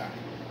soda.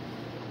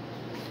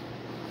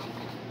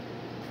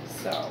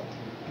 So,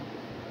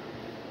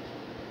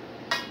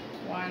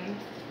 1,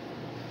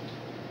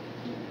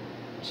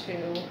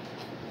 2,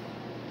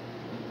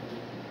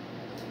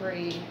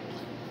 3,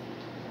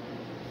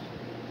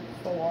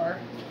 4,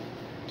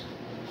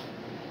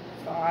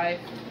 5,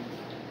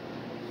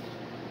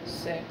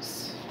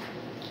 6,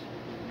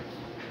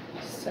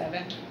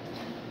 7,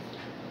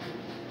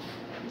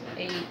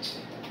 8,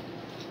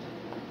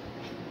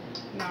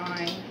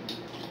 9,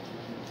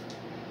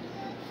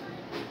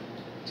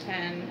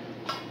 10,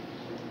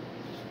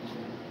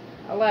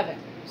 11.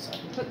 So I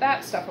can put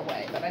that stuff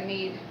away, but I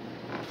need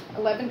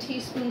 11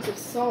 teaspoons of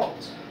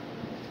salt.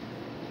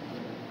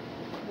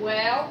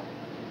 Well,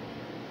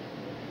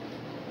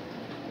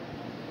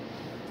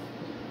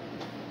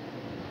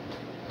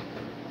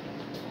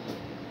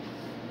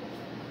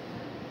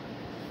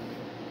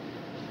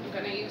 I'm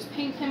going to use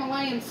pink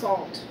Himalayan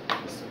salt.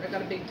 So I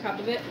got a big tub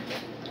of it.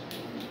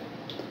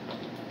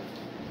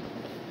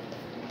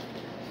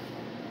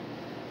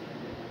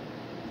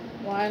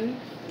 One,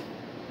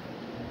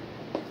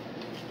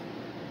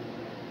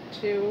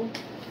 2,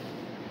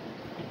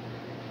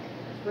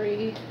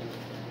 3,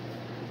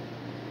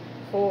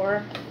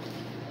 4,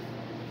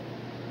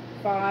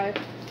 5,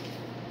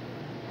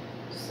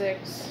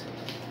 6,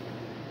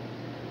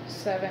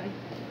 7,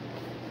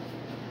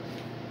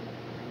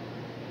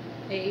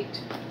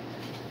 8,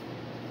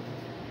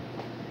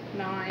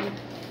 9,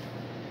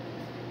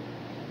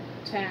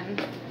 10,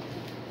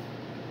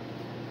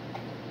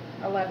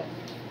 11.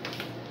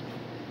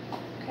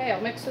 Okay,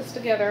 I'll mix this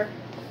together,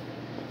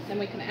 then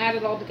we can add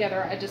it all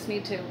together. I just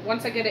need to,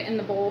 once I get it in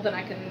the bowl, then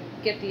I can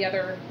get the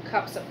other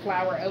cups of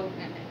flour out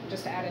and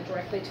just add it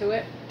directly to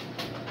it.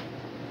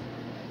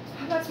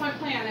 That's my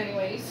plan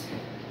anyways.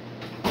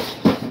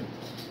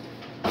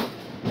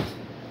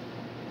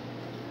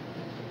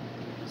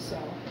 So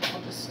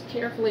I'll just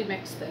carefully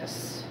mix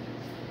this.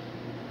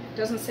 It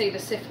doesn't say to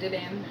sift it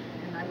in,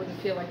 and I wouldn't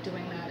feel like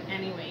doing that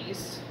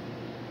anyways.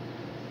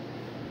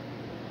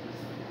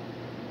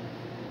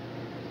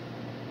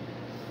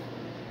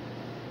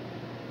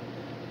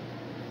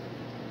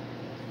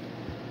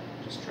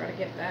 Just try to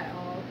get that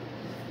all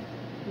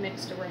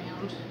mixed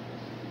around.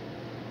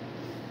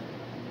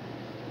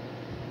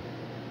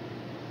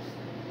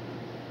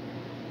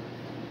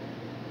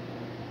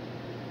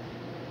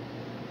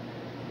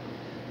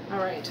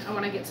 Alright, I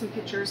want to get some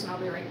pictures and I'll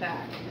be right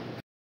back.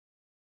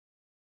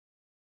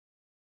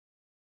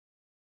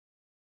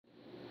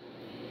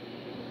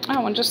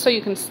 Oh, and just so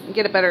you can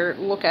get a better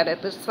look at it,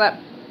 it's that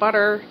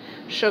butter,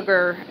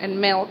 sugar, and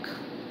milk.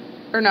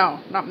 Or no,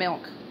 not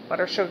milk.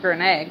 Butter, sugar,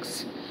 and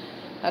eggs.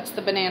 That's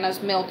the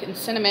bananas, milk, and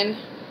cinnamon.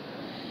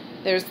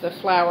 There's the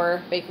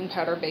flour, baking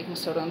powder, baking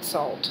soda, and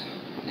salt.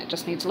 And it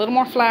just needs a little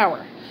more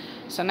flour.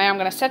 So now I'm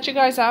going to set you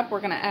guys up. We're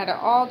going to add it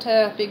all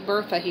to Big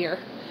Bertha here.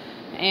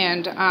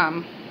 And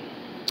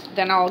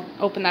then I'll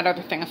open that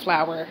other thing of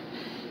flour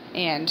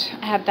and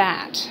add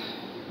that.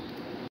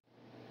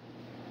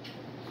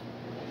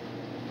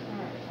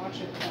 Alright,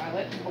 watch it,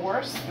 Violet and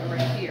Boris. They're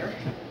right here.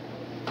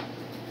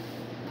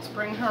 Let's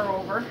bring her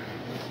over.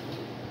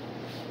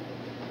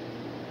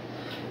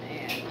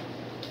 And...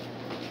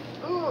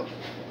 ooh.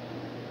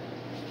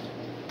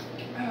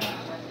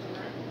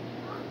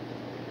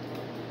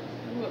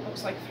 Ooh, it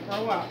looks like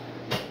throw up.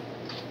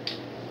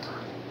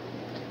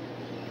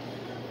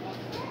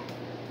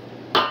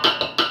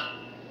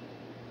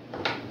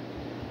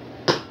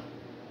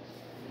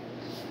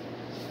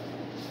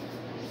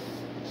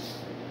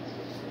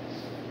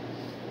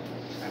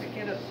 Try to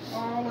get it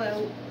all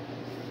out.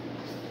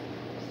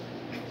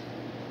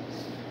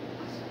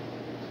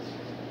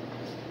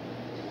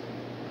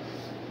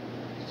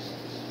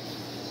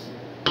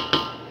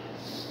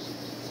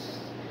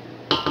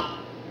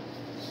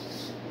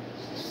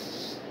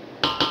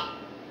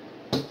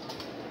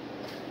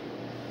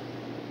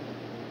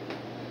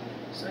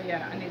 So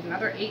yeah, I need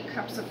another 8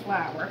 cups of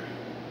flour.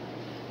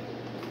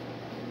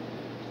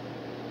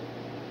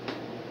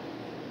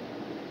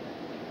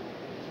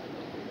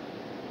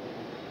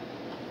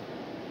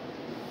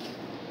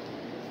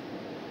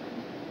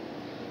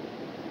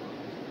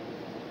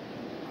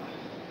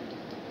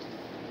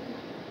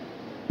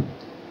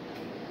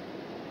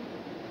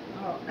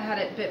 I'll add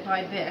it bit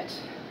by bit.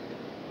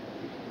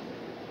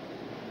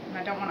 And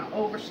I don't want to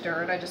over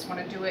stir it, I just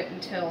want to do it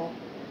until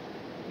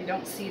you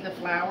don't see the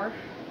flour.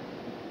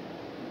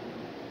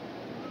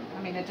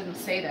 I mean, it didn't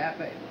say that,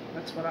 but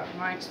that's what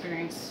my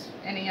experience,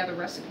 any other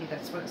recipe,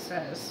 that's what it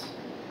says.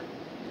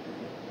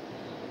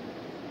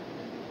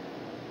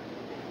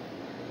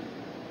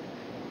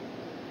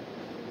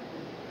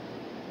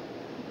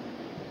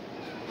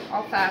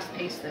 I'll fast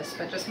paste this,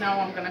 but just know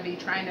I'm going to be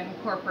trying to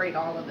incorporate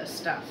all of this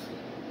stuff.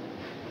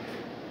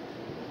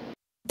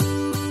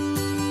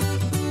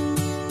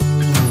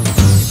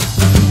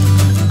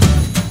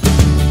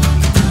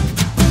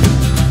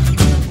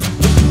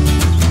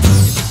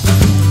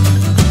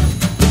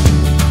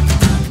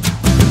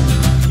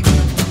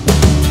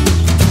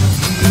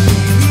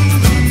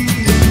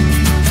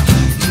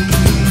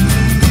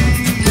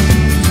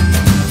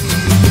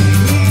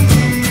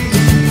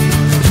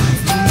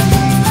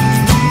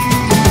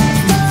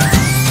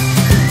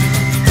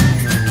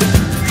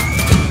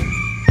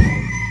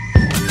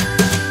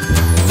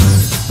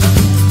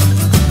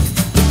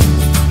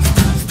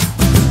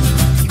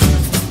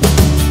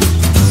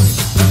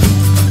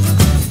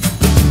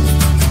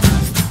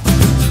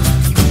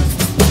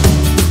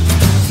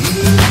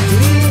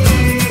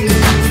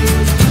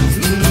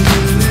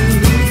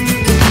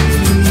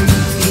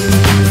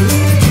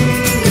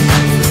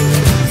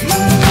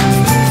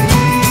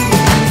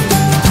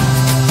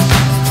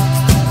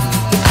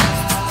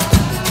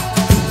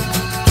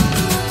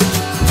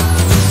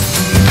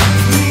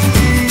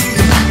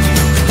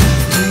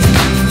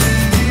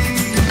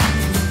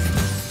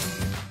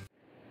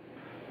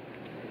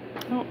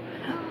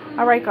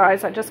 Alright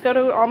guys, I just go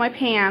to all my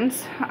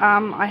pans.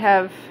 I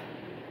have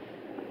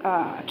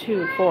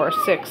 2, 4,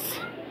 6,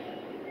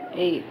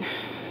 8,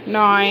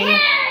 9,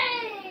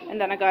 and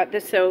then I got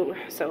this, so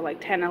like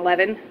 10,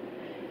 11.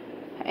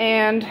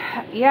 And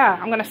yeah,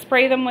 I'm going to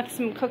spray them with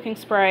some cooking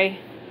spray,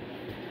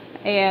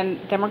 and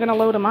then we're going to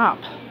load them up.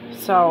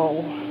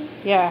 So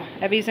yeah,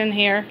 Evie's in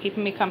here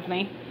keeping me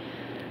company,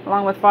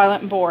 along with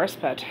Violet and Boris,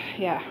 but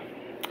yeah,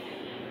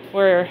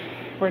 we're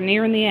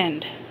nearing the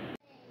end.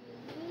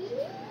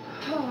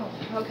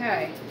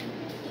 Okay,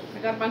 I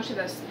got a bunch of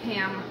this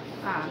Pam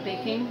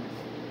baking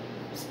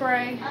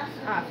spray,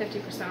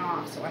 50%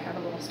 off, so I have a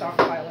little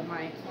stockpile in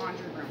my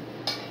laundry room.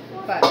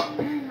 But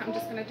I'm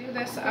just going to do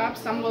this up.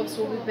 Some loaves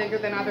will be bigger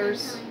than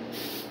others,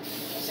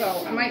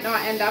 so I might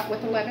not end up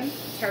with 11.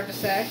 It's hard to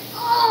say.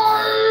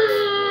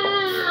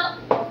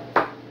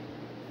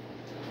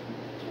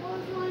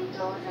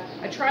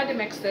 I tried to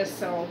mix this,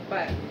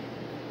 but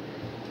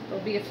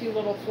there'll be a few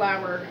little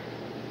flour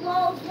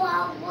balls,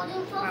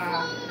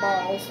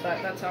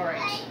 but that's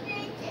alright.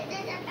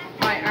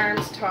 My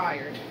arm's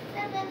tired.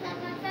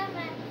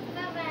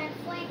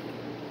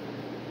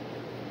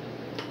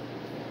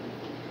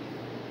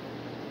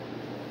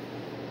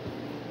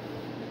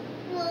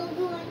 Oh,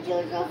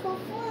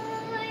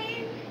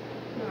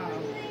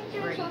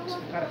 great.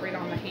 Got it right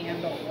on the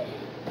handle.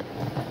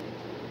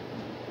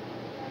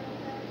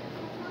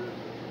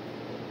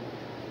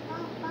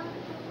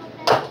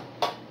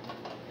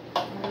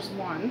 There's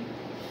one.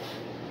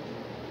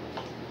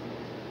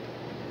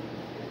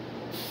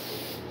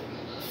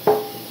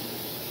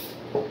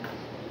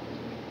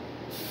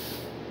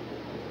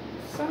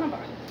 Son of a...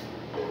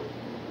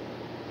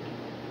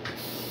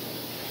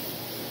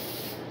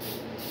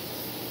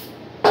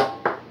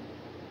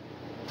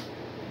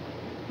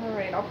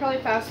 Alright, I'll probably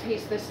fast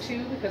paste this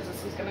too because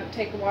this is going to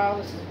take a while.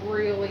 This is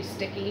really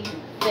sticky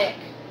and thick.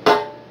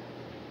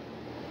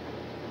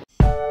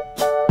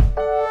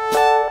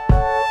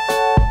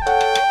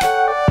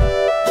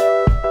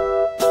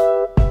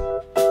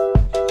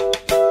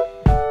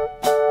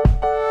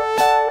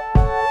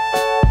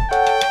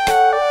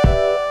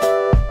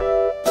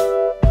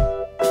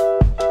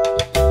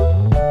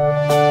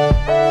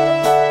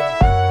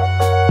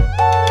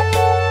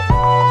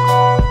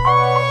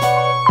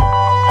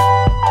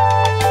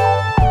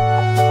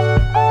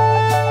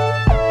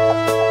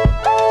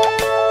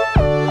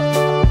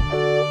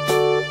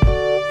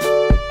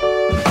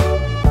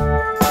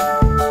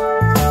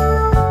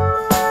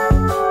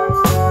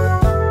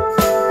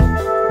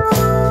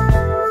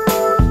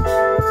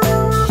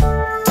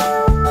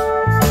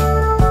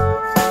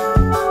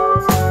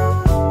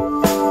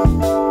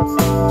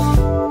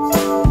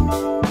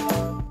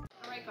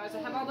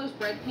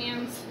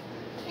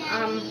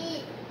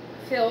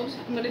 filled.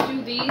 I'm going to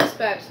do these,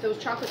 but those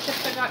chocolate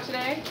chips I got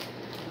today,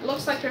 it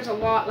looks like there's a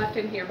lot left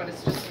in here, but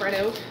it's just spread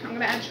out. I'm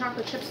going to add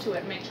chocolate chips to it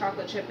and make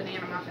chocolate chip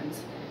banana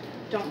muffins.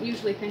 Don't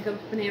usually think of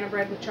banana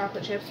bread with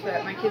chocolate chips,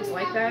 but my kids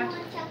like that.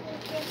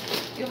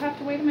 You'll have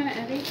to wait a minute,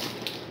 Evie.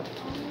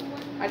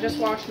 I just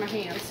washed my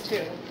hands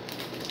too.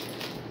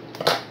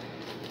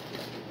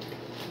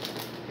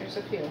 Here's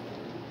a few.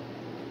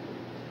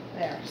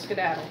 There,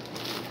 skedaddle.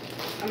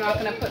 I'm not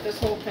going to put this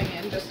whole thing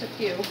in, just a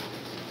few.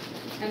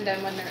 And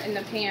then when they're in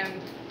the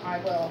pan, I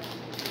will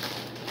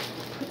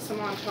put some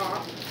on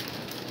top.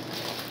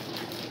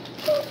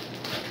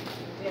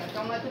 Yeah,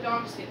 don't let the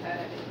dogs get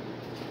that,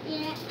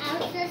 Evie. Yeah,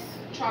 I'll just...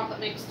 Chocolate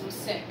makes them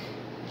sick.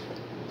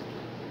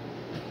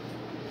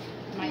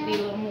 Might be a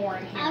little more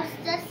in here. I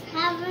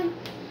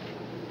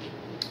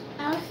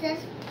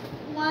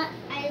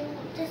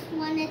just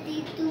wanted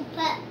these to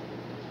put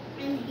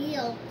and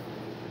heal.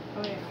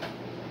 Oh yeah.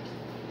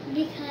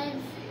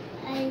 Because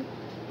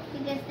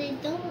they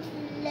don't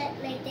look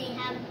like they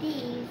have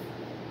these.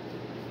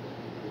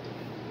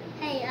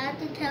 Hey, I have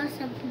to tell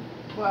something.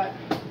 What?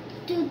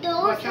 Do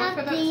those Watch out have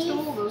for that these?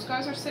 stool. Those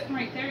guys are sitting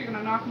right there. You're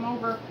gonna knock them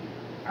over.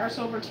 Ours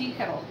over tea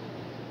kettle.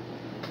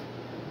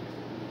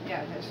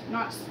 Yeah, there's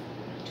not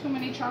too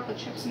many chocolate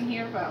chips in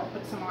here, but I'll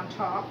put some on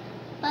top.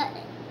 But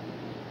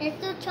it's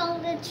the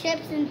chocolate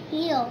chips and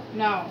heel.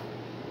 No.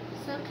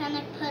 So can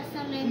I put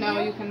some in No,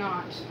 there? you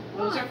cannot.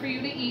 Those are for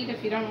you to eat.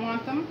 If you don't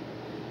want them,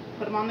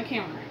 put them on the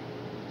counter.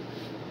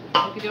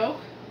 Okie doke.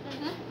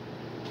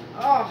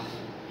 Oh.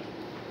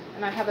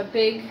 And I have a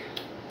big,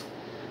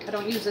 I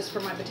don't use this for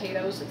my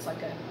potatoes. It's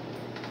like a,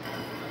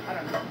 I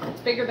don't know.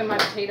 It's bigger than my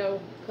potato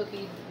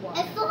cookie one.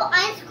 It's for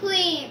ice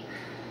cream.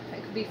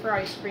 It could be for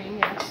ice cream,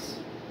 yes.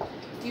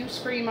 You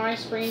scream, I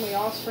scream, we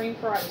all scream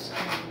for ice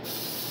cream.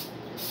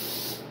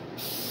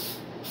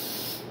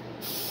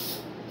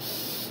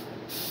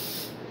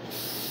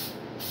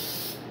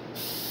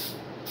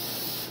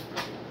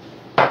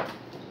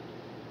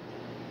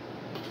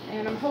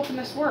 And I'm hoping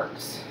this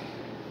works.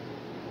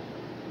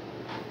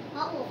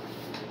 Uh-oh.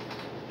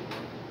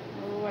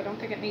 Oh, I don't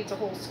think it needs a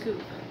whole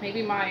scoop.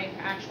 Maybe my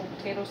actual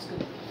potato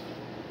scoop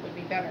would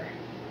be better.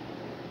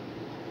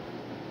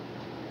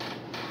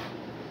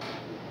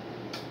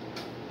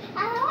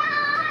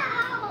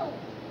 Ow!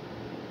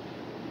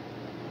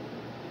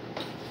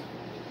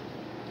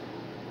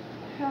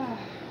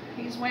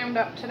 He's wound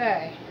up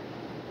today.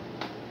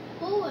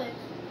 Who is?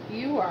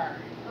 You are.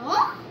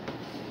 Huh?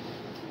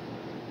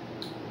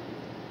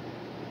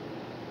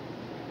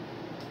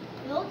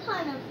 You're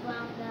kind of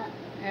wound up.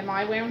 Am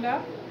I wound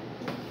up?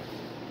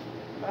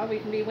 Well, we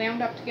can be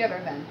wound up together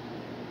then.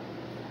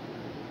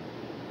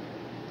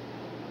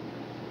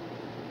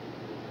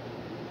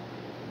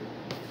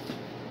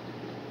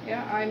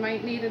 Yeah, I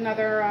might need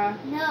another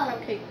No.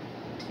 cupcake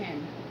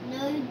tin.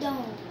 No, you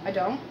don't. I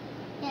don't?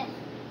 Yes.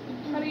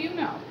 How do you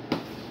know?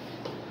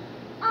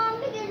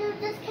 Because you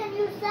just can't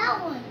use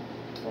that one.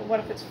 Well, what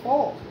if it's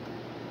full?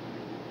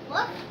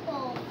 What's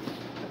full?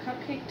 The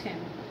cupcake tin.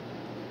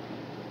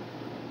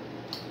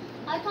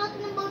 Are you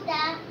talking about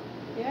that?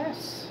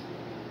 Yes.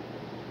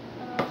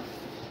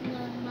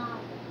 No, not.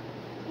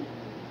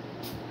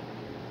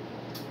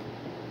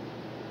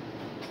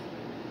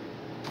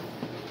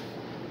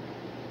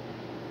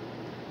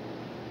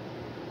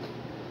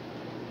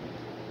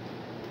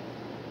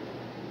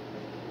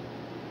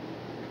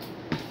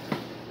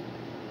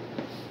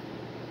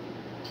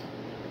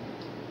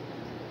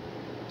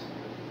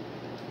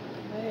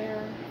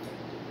 There.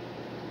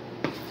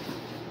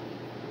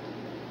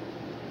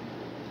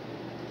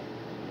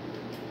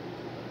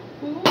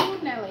 Ooh,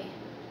 Nelly.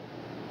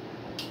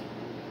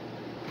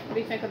 What do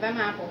you think of them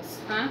apples,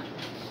 huh?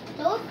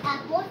 Those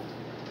apples.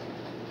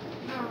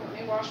 Oh,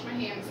 let me wash my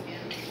hands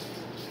again.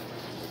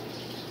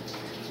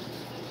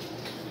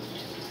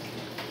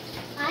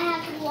 I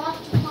have to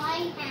wash my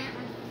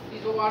hands. You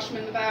go wash them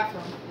in the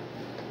bathroom.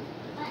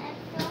 But I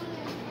filmed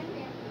them in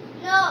there.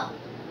 No.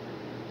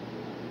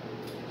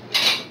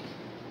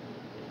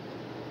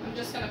 I'm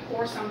just going to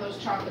pour some of those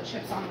chocolate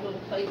chips on a little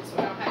plate so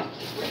I don't have to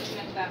keep reaching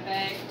into that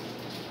bag.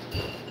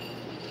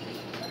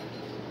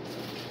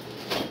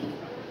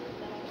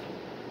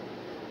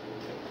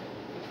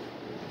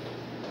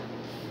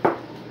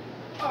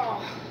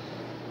 Oh,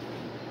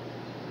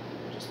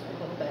 just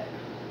a little bit.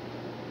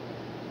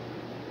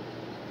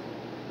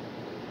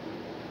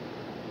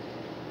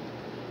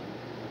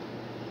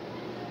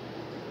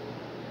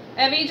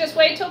 Evie, just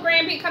wait till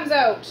Grampy comes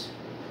out.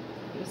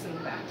 He was in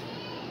the bathroom.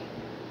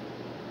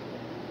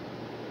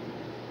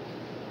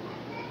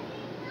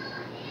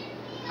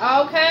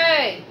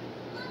 Okay.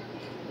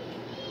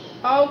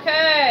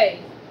 Okay.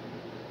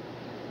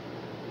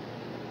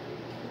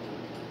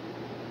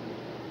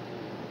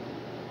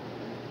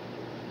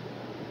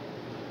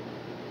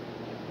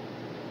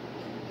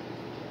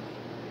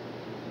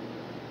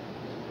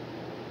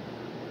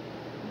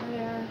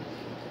 There.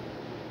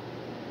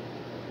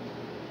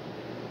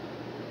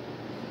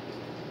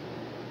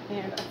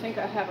 And I think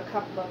I have a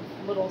couple of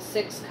little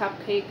 6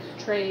 cupcake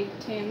tray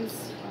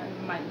tins.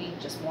 I might need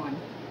just one.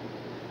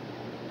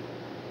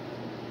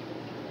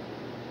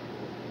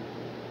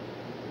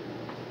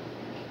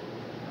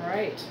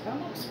 Alright, that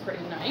looks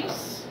pretty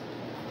nice.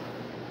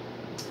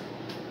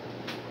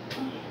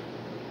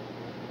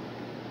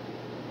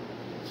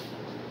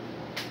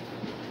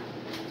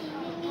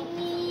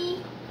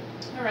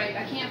 Alright,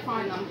 I can't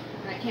find them,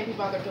 and I can't be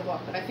bothered to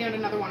look, but I found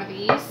another one of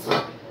these. There's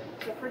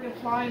a friggin'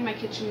 fly in my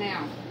kitchen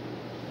now.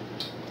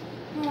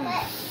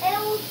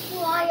 It'll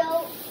fly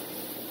out.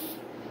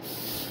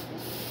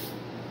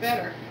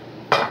 Better.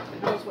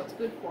 It knows what's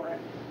good for it.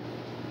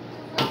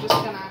 I'm just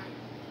gonna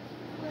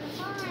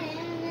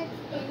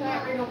put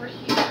that right over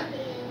here.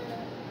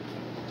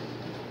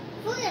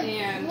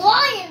 And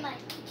fly in my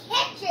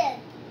kitchen.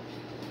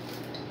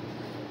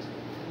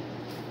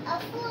 I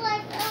feel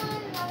like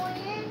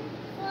annoying.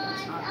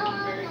 it's not doing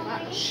very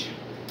much.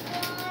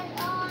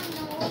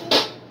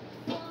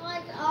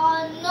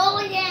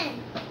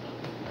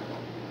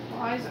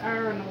 Flies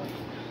are annoying.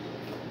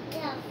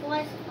 Yeah,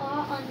 flies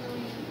are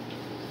annoying.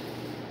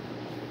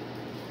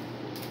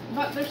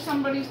 But there's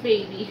somebody's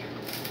baby.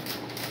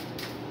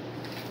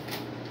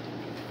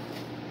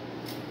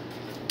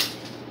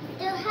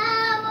 To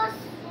have us.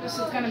 This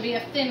is going to be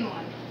a thin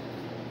one,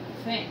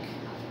 I think.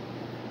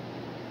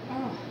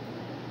 Oh,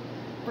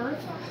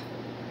 Bertha.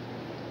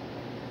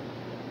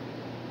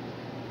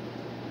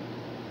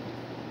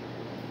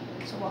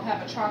 So we'll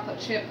have a chocolate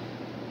chip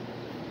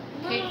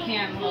cake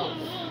pan loaf.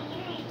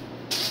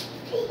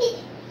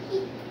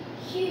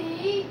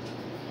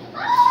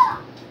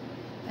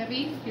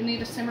 Heavy, you need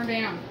to simmer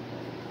down.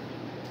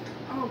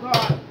 Oh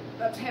God,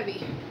 that's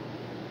heavy.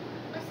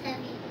 What's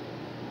heavy?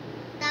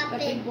 That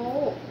big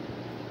bowl.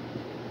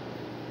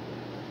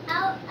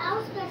 I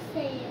was gonna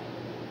say it.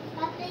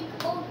 That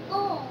big old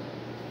bowl.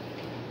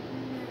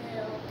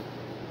 No.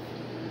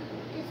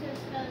 This is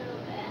so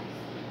bad.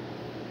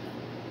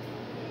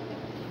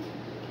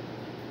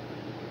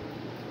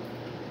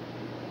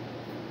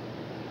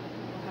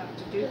 We'll have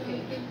to do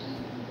cake.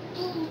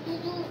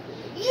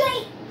 Yay!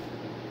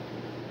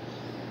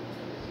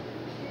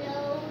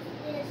 Close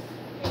this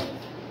thing.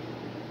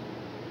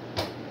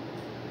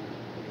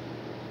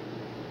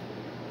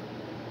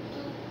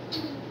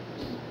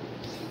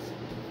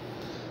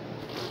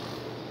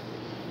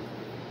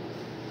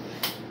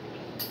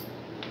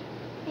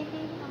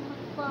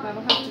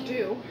 That'll have to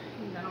do.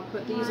 And then I'll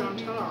put these on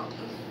top.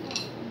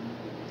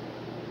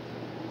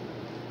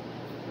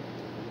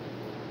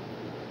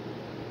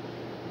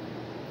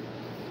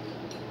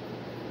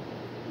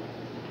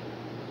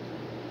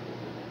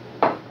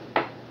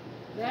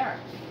 There.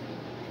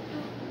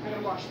 I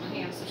gotta wash my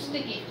hands, they're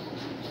sticky.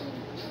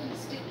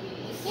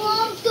 Sticky.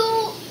 Mom,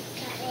 don't.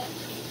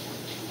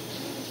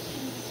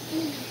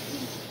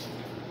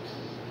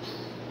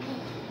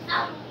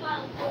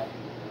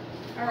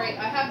 Alright,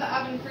 I have the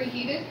oven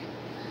preheated.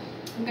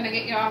 I'm gonna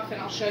get you off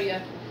and I'll show you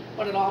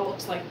what it all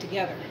looks like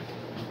together.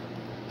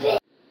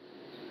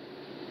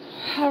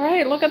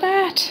 Alright, look at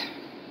that.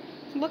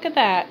 Look at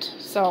that.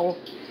 So,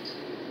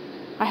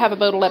 I have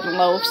about 11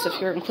 loaves if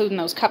you're including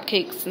those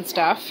cupcakes and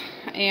stuff.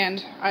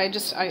 And I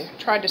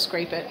tried to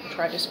scrape it.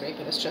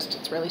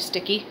 It's really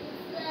sticky.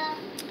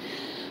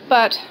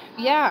 But,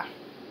 yeah.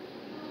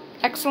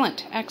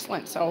 Excellent,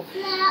 excellent. So,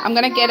 I'm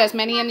going to get as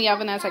many in the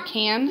oven as I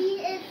can.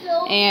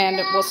 And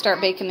we'll start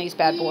baking these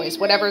bad boys.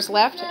 Whatever's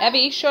left.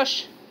 Evie,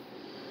 shush.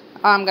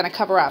 I'm going to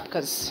cover up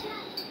because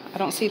I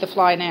don't see the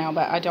fly now,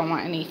 but I don't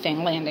want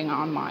anything landing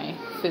on my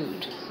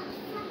food.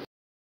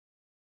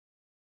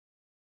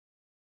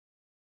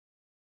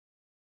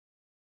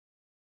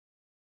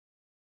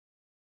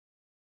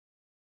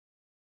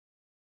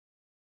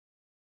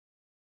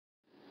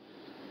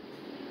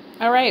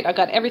 Alright, I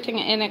got everything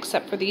in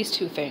except for these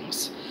two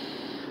things.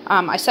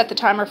 I set the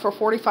timer for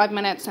 45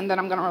 minutes and then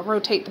I'm going to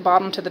rotate the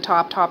bottom to the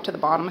top to the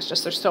bottom. It's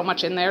just there's so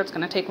much in there, it's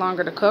going to take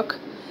longer to cook.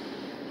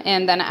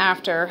 And then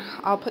after,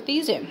 I'll put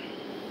these in.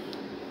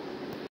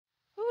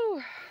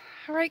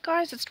 Alright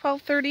guys, it's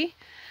 12:30.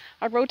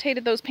 I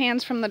rotated those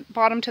pans from the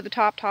bottom to the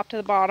top to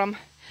the bottom.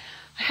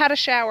 I had a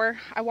shower.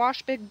 I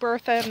washed Big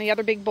Bertha and the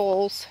other big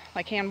bowls.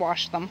 I hand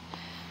washed them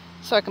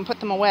so I can put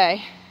them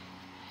away.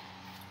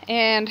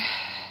 And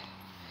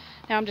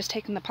now I'm just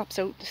taking the pups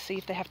out to see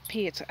if they have to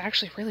pee. It's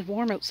actually really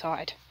warm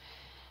outside.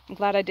 I'm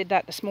glad I did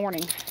that this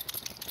morning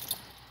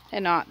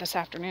and not this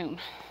afternoon.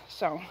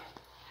 So,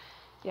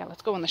 yeah,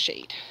 let's go in the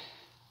shade.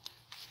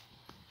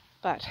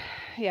 But,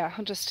 yeah,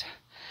 I'll just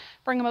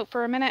bring them out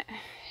for a minute.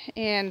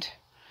 And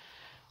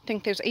I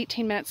think there's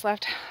 18 minutes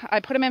left. I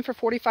put them in for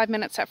 45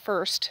 minutes at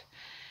first.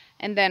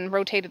 And then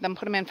rotated them,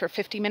 put them in for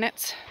 50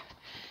 minutes.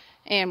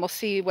 And we'll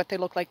see what they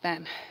look like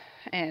then.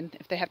 And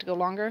if they have to go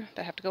longer,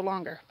 they have to go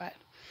longer. But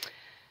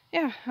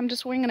yeah, I'm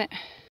just winging it.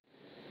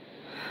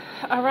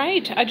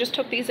 Alright, I just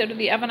took these out of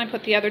the oven. I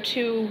put the other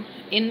two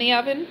in the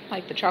oven,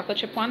 like the chocolate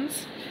chip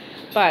ones.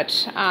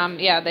 But,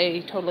 yeah,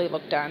 they totally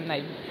look done.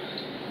 They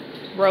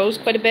rose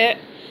quite a bit,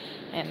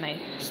 and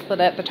they split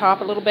at the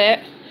top a little bit.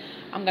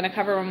 I'm going to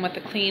cover them with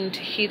a clean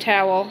tea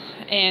towel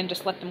and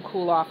just let them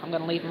cool off. I'm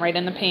going to leave them right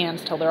in the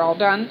pans till they're all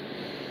done.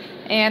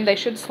 And they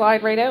should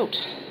slide right out.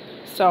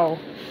 So,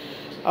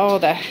 oh,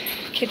 the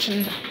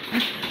kitchen...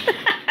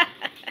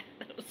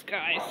 Those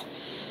guys.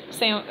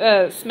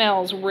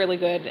 smells really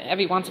good.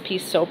 Evie wants a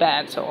piece so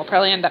bad, so I'll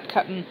probably end up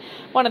cutting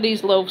one of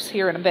these loaves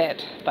here in a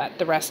bit, but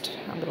the rest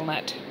I'm going to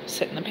let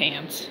sit in the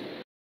pans.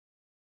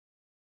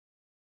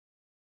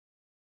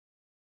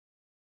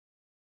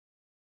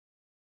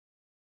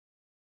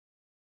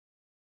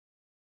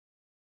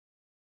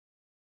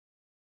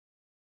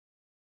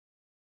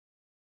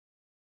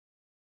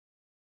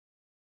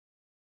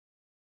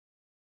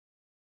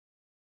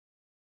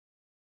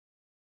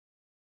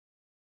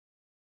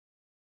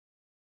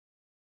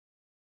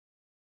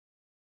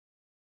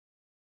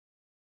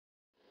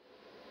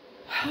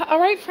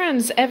 Alright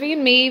friends, Evie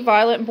and me,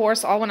 Violet and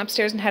Boris all went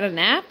upstairs and had a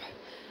nap.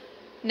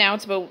 Now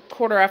it's about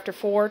 20 after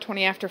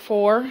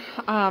 4.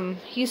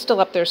 He's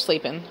still up there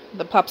sleeping.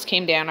 The pups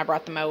came down, I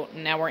brought them out,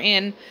 and now we're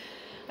in.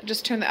 I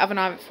just turned the oven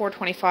on at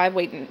 425,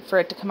 waiting for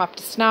it to come up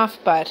to snuff,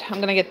 but I'm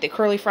going to get the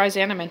curly fries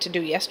in I meant to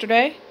do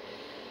yesterday.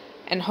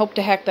 And hope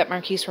to heck that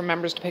Marquise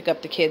remembers to pick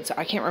up the kids.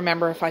 I can't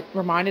remember if I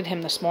reminded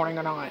him this morning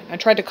or not. I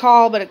tried to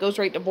call, but it goes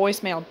right to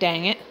voicemail,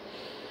 dang it.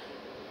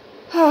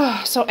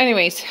 So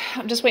anyways,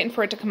 I'm just waiting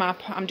for it to come up.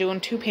 I'm doing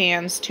 2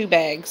 pans, 2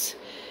 bags.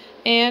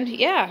 And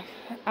yeah,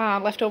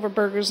 leftover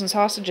burgers and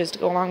sausages to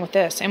go along with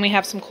this. And we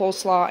have some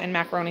coleslaw and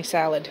macaroni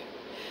salad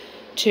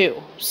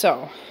too.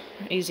 So,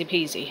 easy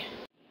peasy.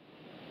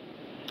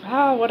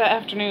 Oh, what an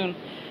afternoon.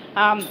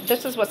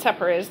 This is what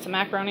supper is. The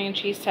macaroni and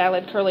cheese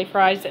salad, curly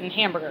fries, and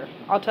hamburger.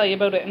 I'll tell you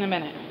about it in a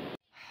minute.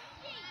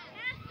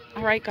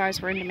 Alright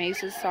guys, we're into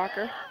Maze's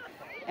soccer.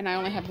 And I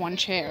only have 1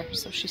 chair,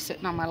 so she's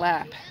sitting on my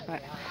lap.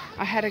 But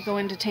I had to go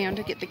into town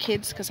to get the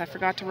kids because I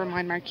forgot to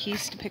remind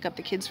Marquise to pick up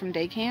the kids from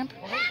day camp.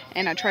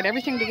 And I tried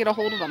everything to get a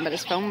hold of him, but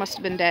his phone must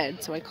have been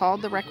dead. So I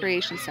called the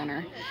recreation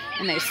center,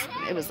 and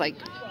it was like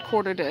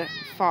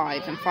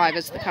 4:45, and 5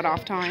 is the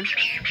cutoff time.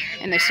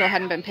 And they still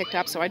hadn't been picked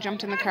up, so I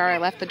jumped in the car. I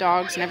left the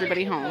dogs and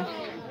everybody home.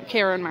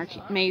 Kara and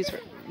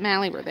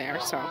Mally were there,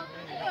 so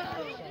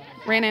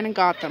ran in and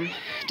got them.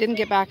 Didn't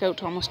get back out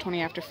till almost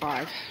 20 after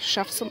 5.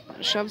 Shoved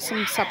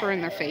some supper in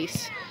their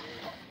face.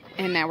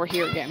 And now we're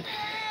here again.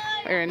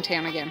 We're in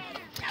town again.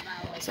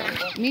 So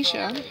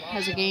Misha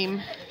has a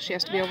game. She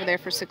has to be over there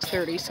for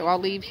 6:30. So I'll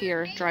leave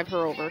here, drive her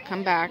over,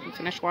 come back and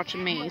finish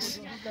watching Maze.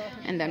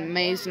 And then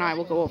Maze and I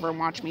will go over and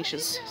watch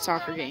Misha's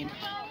soccer game.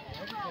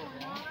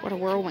 What a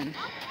whirlwind.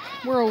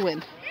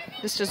 Whirlwind.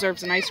 This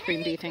deserves an ice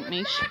cream, do you think,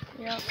 Mish?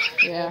 Yeah.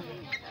 Yeah.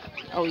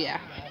 Oh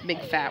yeah.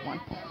 Big fat one.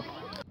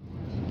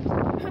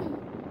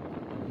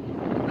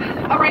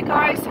 Alright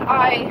guys,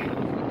 I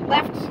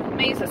left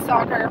Maze's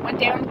soccer, went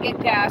down to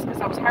get gas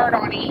because I was hard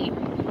on E.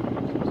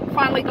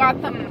 Finally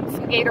got them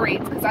some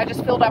Gatorades because I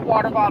just filled up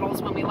water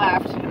bottles when we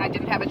left and I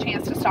didn't have a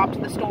chance to stop to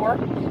the store.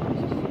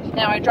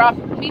 Now I dropped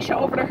Misha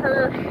over to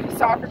her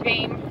soccer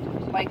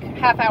game like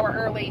half hour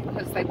early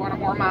because they want to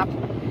warm up.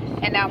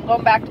 And now I'm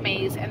going back to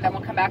Maze and then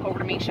we'll come back over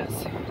to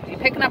Misha's. Are you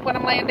picking up when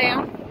I'm laying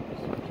down?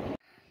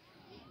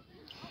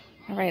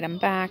 Alright, I'm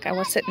back. I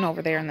was sitting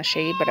over there in the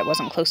shade, but it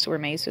wasn't close to where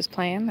Maze was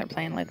playing. They're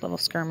playing like little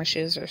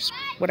skirmishes or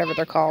whatever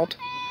they're called.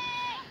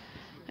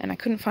 And I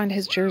couldn't find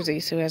his jersey,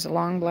 so he has a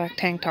long black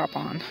tank top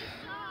on.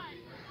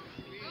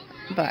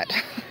 But,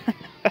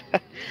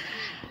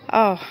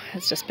 oh,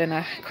 it's just been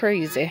a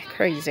crazy,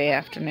 crazy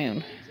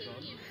afternoon.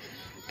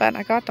 But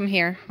I got them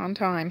here on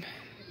time,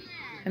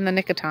 in the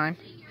nick of time.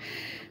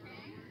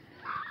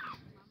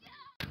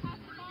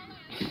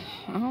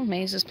 Oh,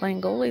 Maze is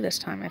playing goalie this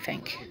time, I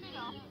think.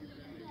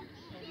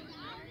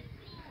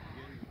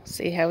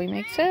 See how he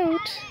makes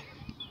out.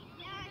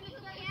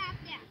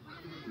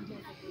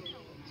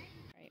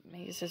 Right,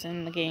 Maze is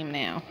in the game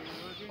now.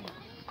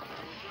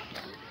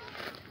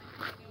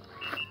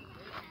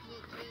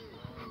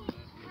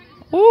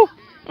 Woo!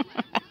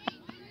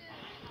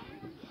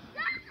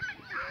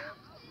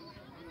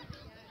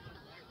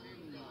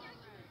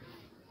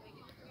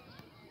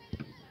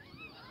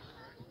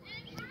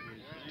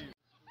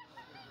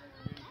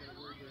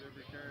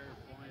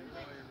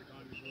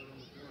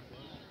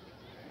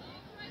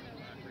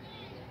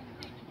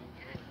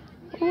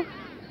 Ooh.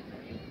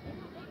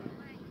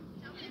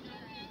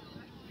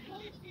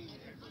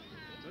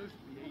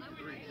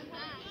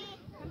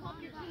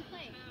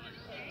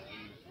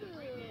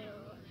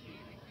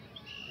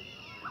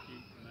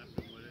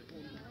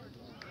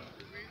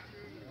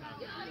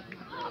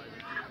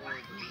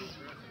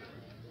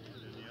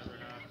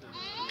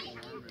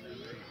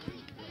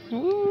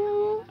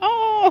 Ooh.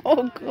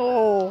 Oh,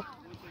 goal.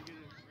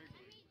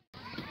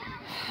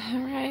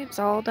 Alright, it's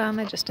all done.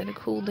 They just did a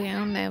cool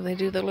down. Now they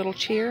do the little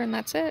cheer and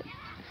that's it.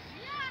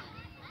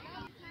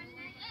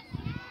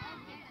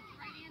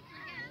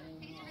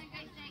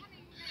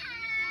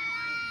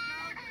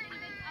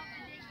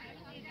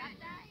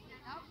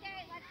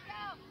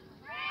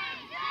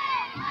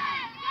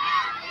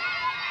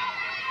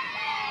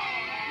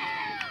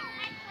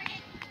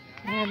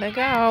 There they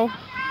go.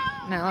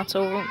 Now let's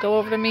go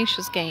over to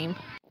Misha's game.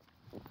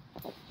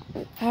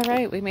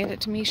 Alright, we made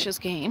it to Misha's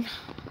game.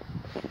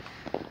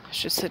 I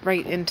should sit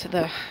right into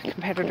the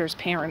competitor's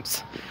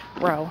parents'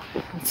 row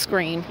and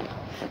scream.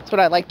 That's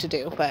what I like to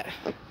do, but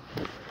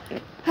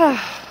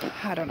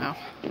I don't know.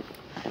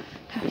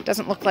 It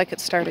doesn't look like it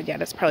started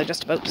yet. It's probably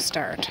just about to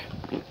start.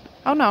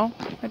 Oh no,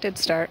 it did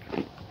start.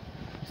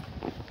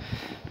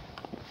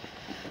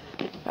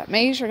 But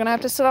Maze, you're gonna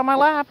have to sit on my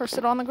lap or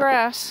sit on the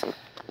grass.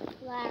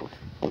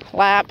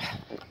 Lap.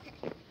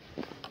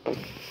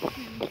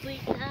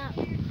 Sleep up.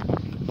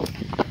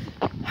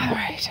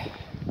 Alright.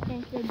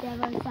 There's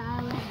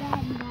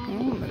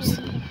There's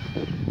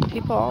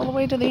people all the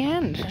way to the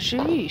end.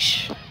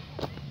 Sheesh.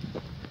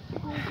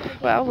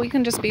 Well, we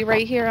can just be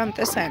right here on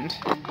this end.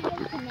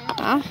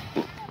 Huh?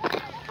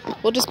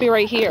 We'll just be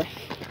right here.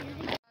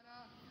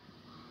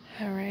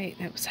 Alright,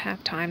 it was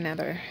halftime. Now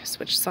they're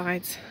switched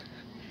sides.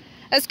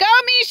 Let's go,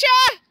 Misha!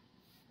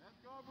 Let's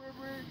go, Brie.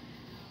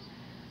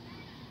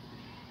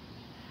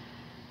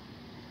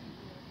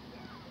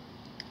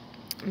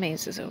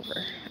 Maze is over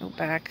out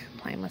back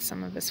playing with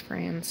some of his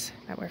friends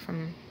that were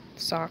from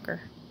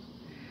soccer.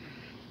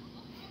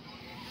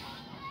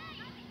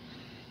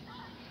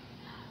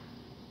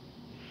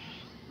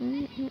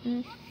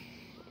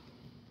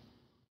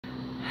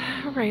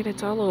 Alright,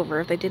 it's all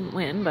over. They didn't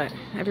win, but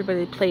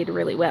everybody played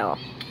really well.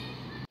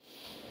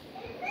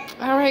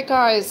 Alright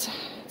guys,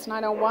 it's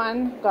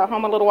 9:01. Got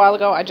home a little while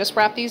ago. I just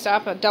wrapped these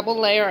up, a double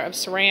layer of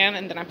saran,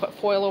 and then I put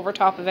foil over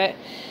top of it.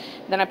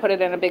 Then I put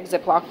it in a big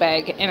Ziploc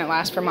bag, and it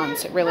lasts for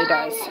months. It really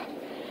does.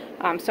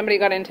 Somebody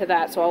got into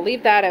that, so I'll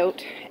leave that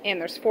out.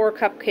 And there's 4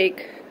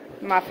 cupcake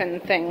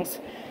muffin things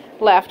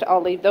left.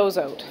 I'll leave those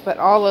out. But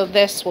all of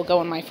this will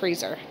go in my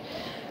freezer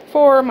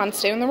for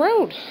months down the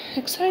road.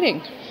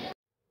 Exciting.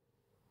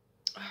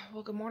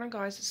 Well, good morning,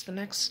 guys. It's the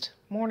next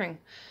morning.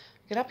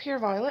 Get up here,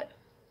 Violet.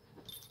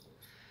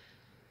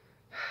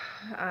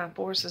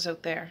 Boris is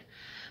out there.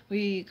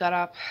 We got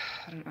up,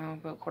 I don't know,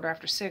 about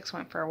 6:15,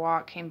 went for a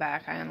walk, came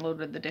back. I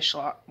unloaded the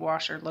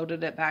dishwasher,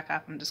 loaded it back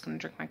up. I'm just going to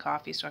drink my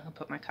coffee so I can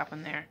put my cup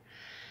in there.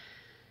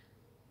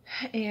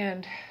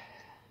 And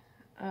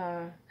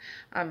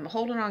I'm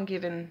holding on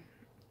giving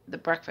the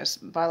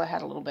breakfast. Violet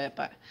had a little bit,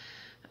 but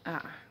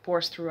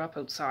Boris threw up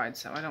outside,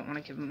 so I don't want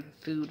to give him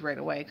food right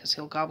away because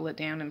he'll gobble it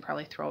down and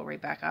probably throw it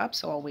right back up,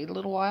 so I'll wait a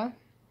little while.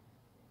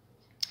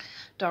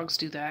 Dogs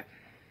do that.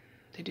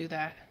 They do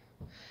that.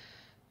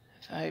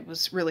 If I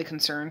was really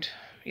concerned,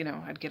 you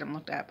know, I'd get him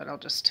looked at, but I'll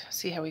just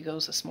see how he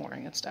goes this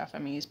morning and stuff. I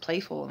mean, he's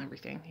playful and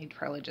everything. He'd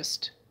probably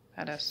just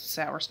had a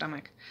sour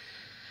stomach.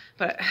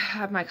 But I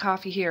have my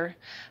coffee here.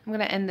 I'm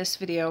going to end this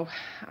video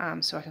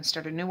so I can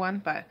start a new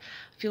one, but I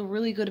feel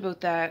really good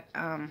about that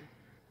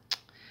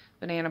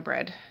banana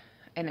bread,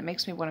 and it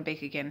makes me want to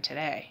bake again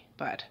today,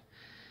 but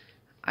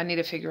I need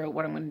to figure out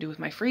what I'm going to do with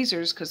my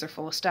freezers because they're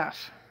full of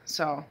stuff.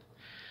 So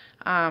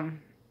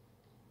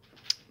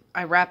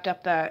I wrapped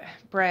up that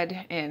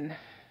bread in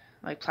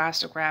like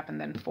plastic wrap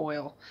and then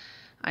foil.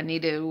 I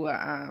need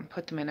to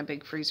put them in a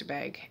big freezer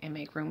bag and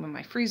make room in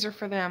my freezer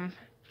for them.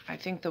 I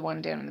think the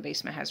one down in the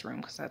basement has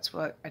room because that's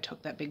what I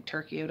took that big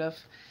turkey out of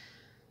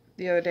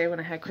the other day when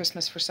I had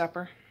Christmas for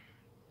supper.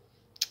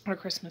 Or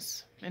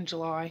Christmas in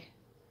July.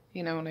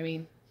 You know what I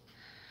mean?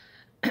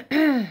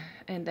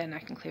 And then I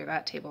can clear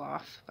that table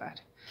off.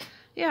 But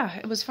yeah,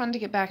 it was fun to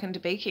get back into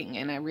baking,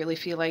 and I really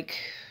feel like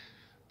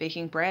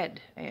baking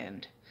bread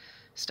and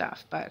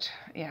stuff. But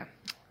yeah,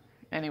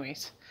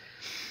 anyways,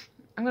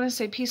 I'm going to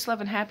say peace,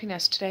 love, and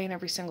happiness today and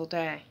every single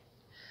day.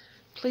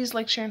 Please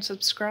like, share, and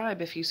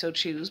subscribe if you so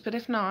choose, but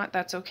if not,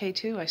 that's okay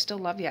too. I still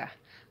love ya.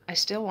 I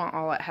still want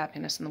all that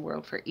happiness in the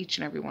world for each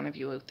and every one of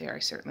you out there. I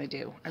certainly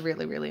do. I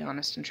really, really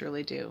honest and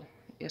truly do.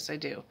 Yes, I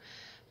do.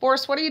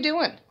 Boris, what are you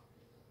doing?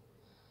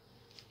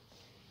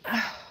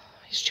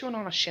 He's chewing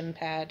on a shin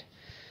pad.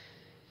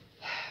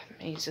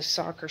 He's a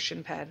soccer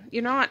shin pad.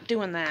 You're not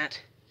doing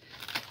that.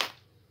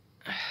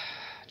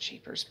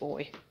 Jeepers,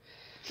 boy.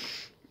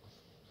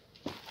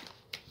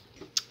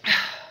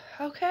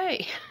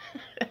 Okay.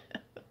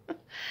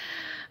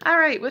 All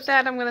right, with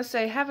that, I'm going to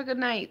say have a good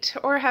night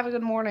or have a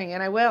good morning,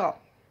 and I will.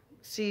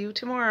 See you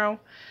tomorrow.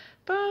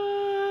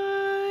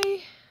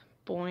 Bye.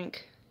 Boink.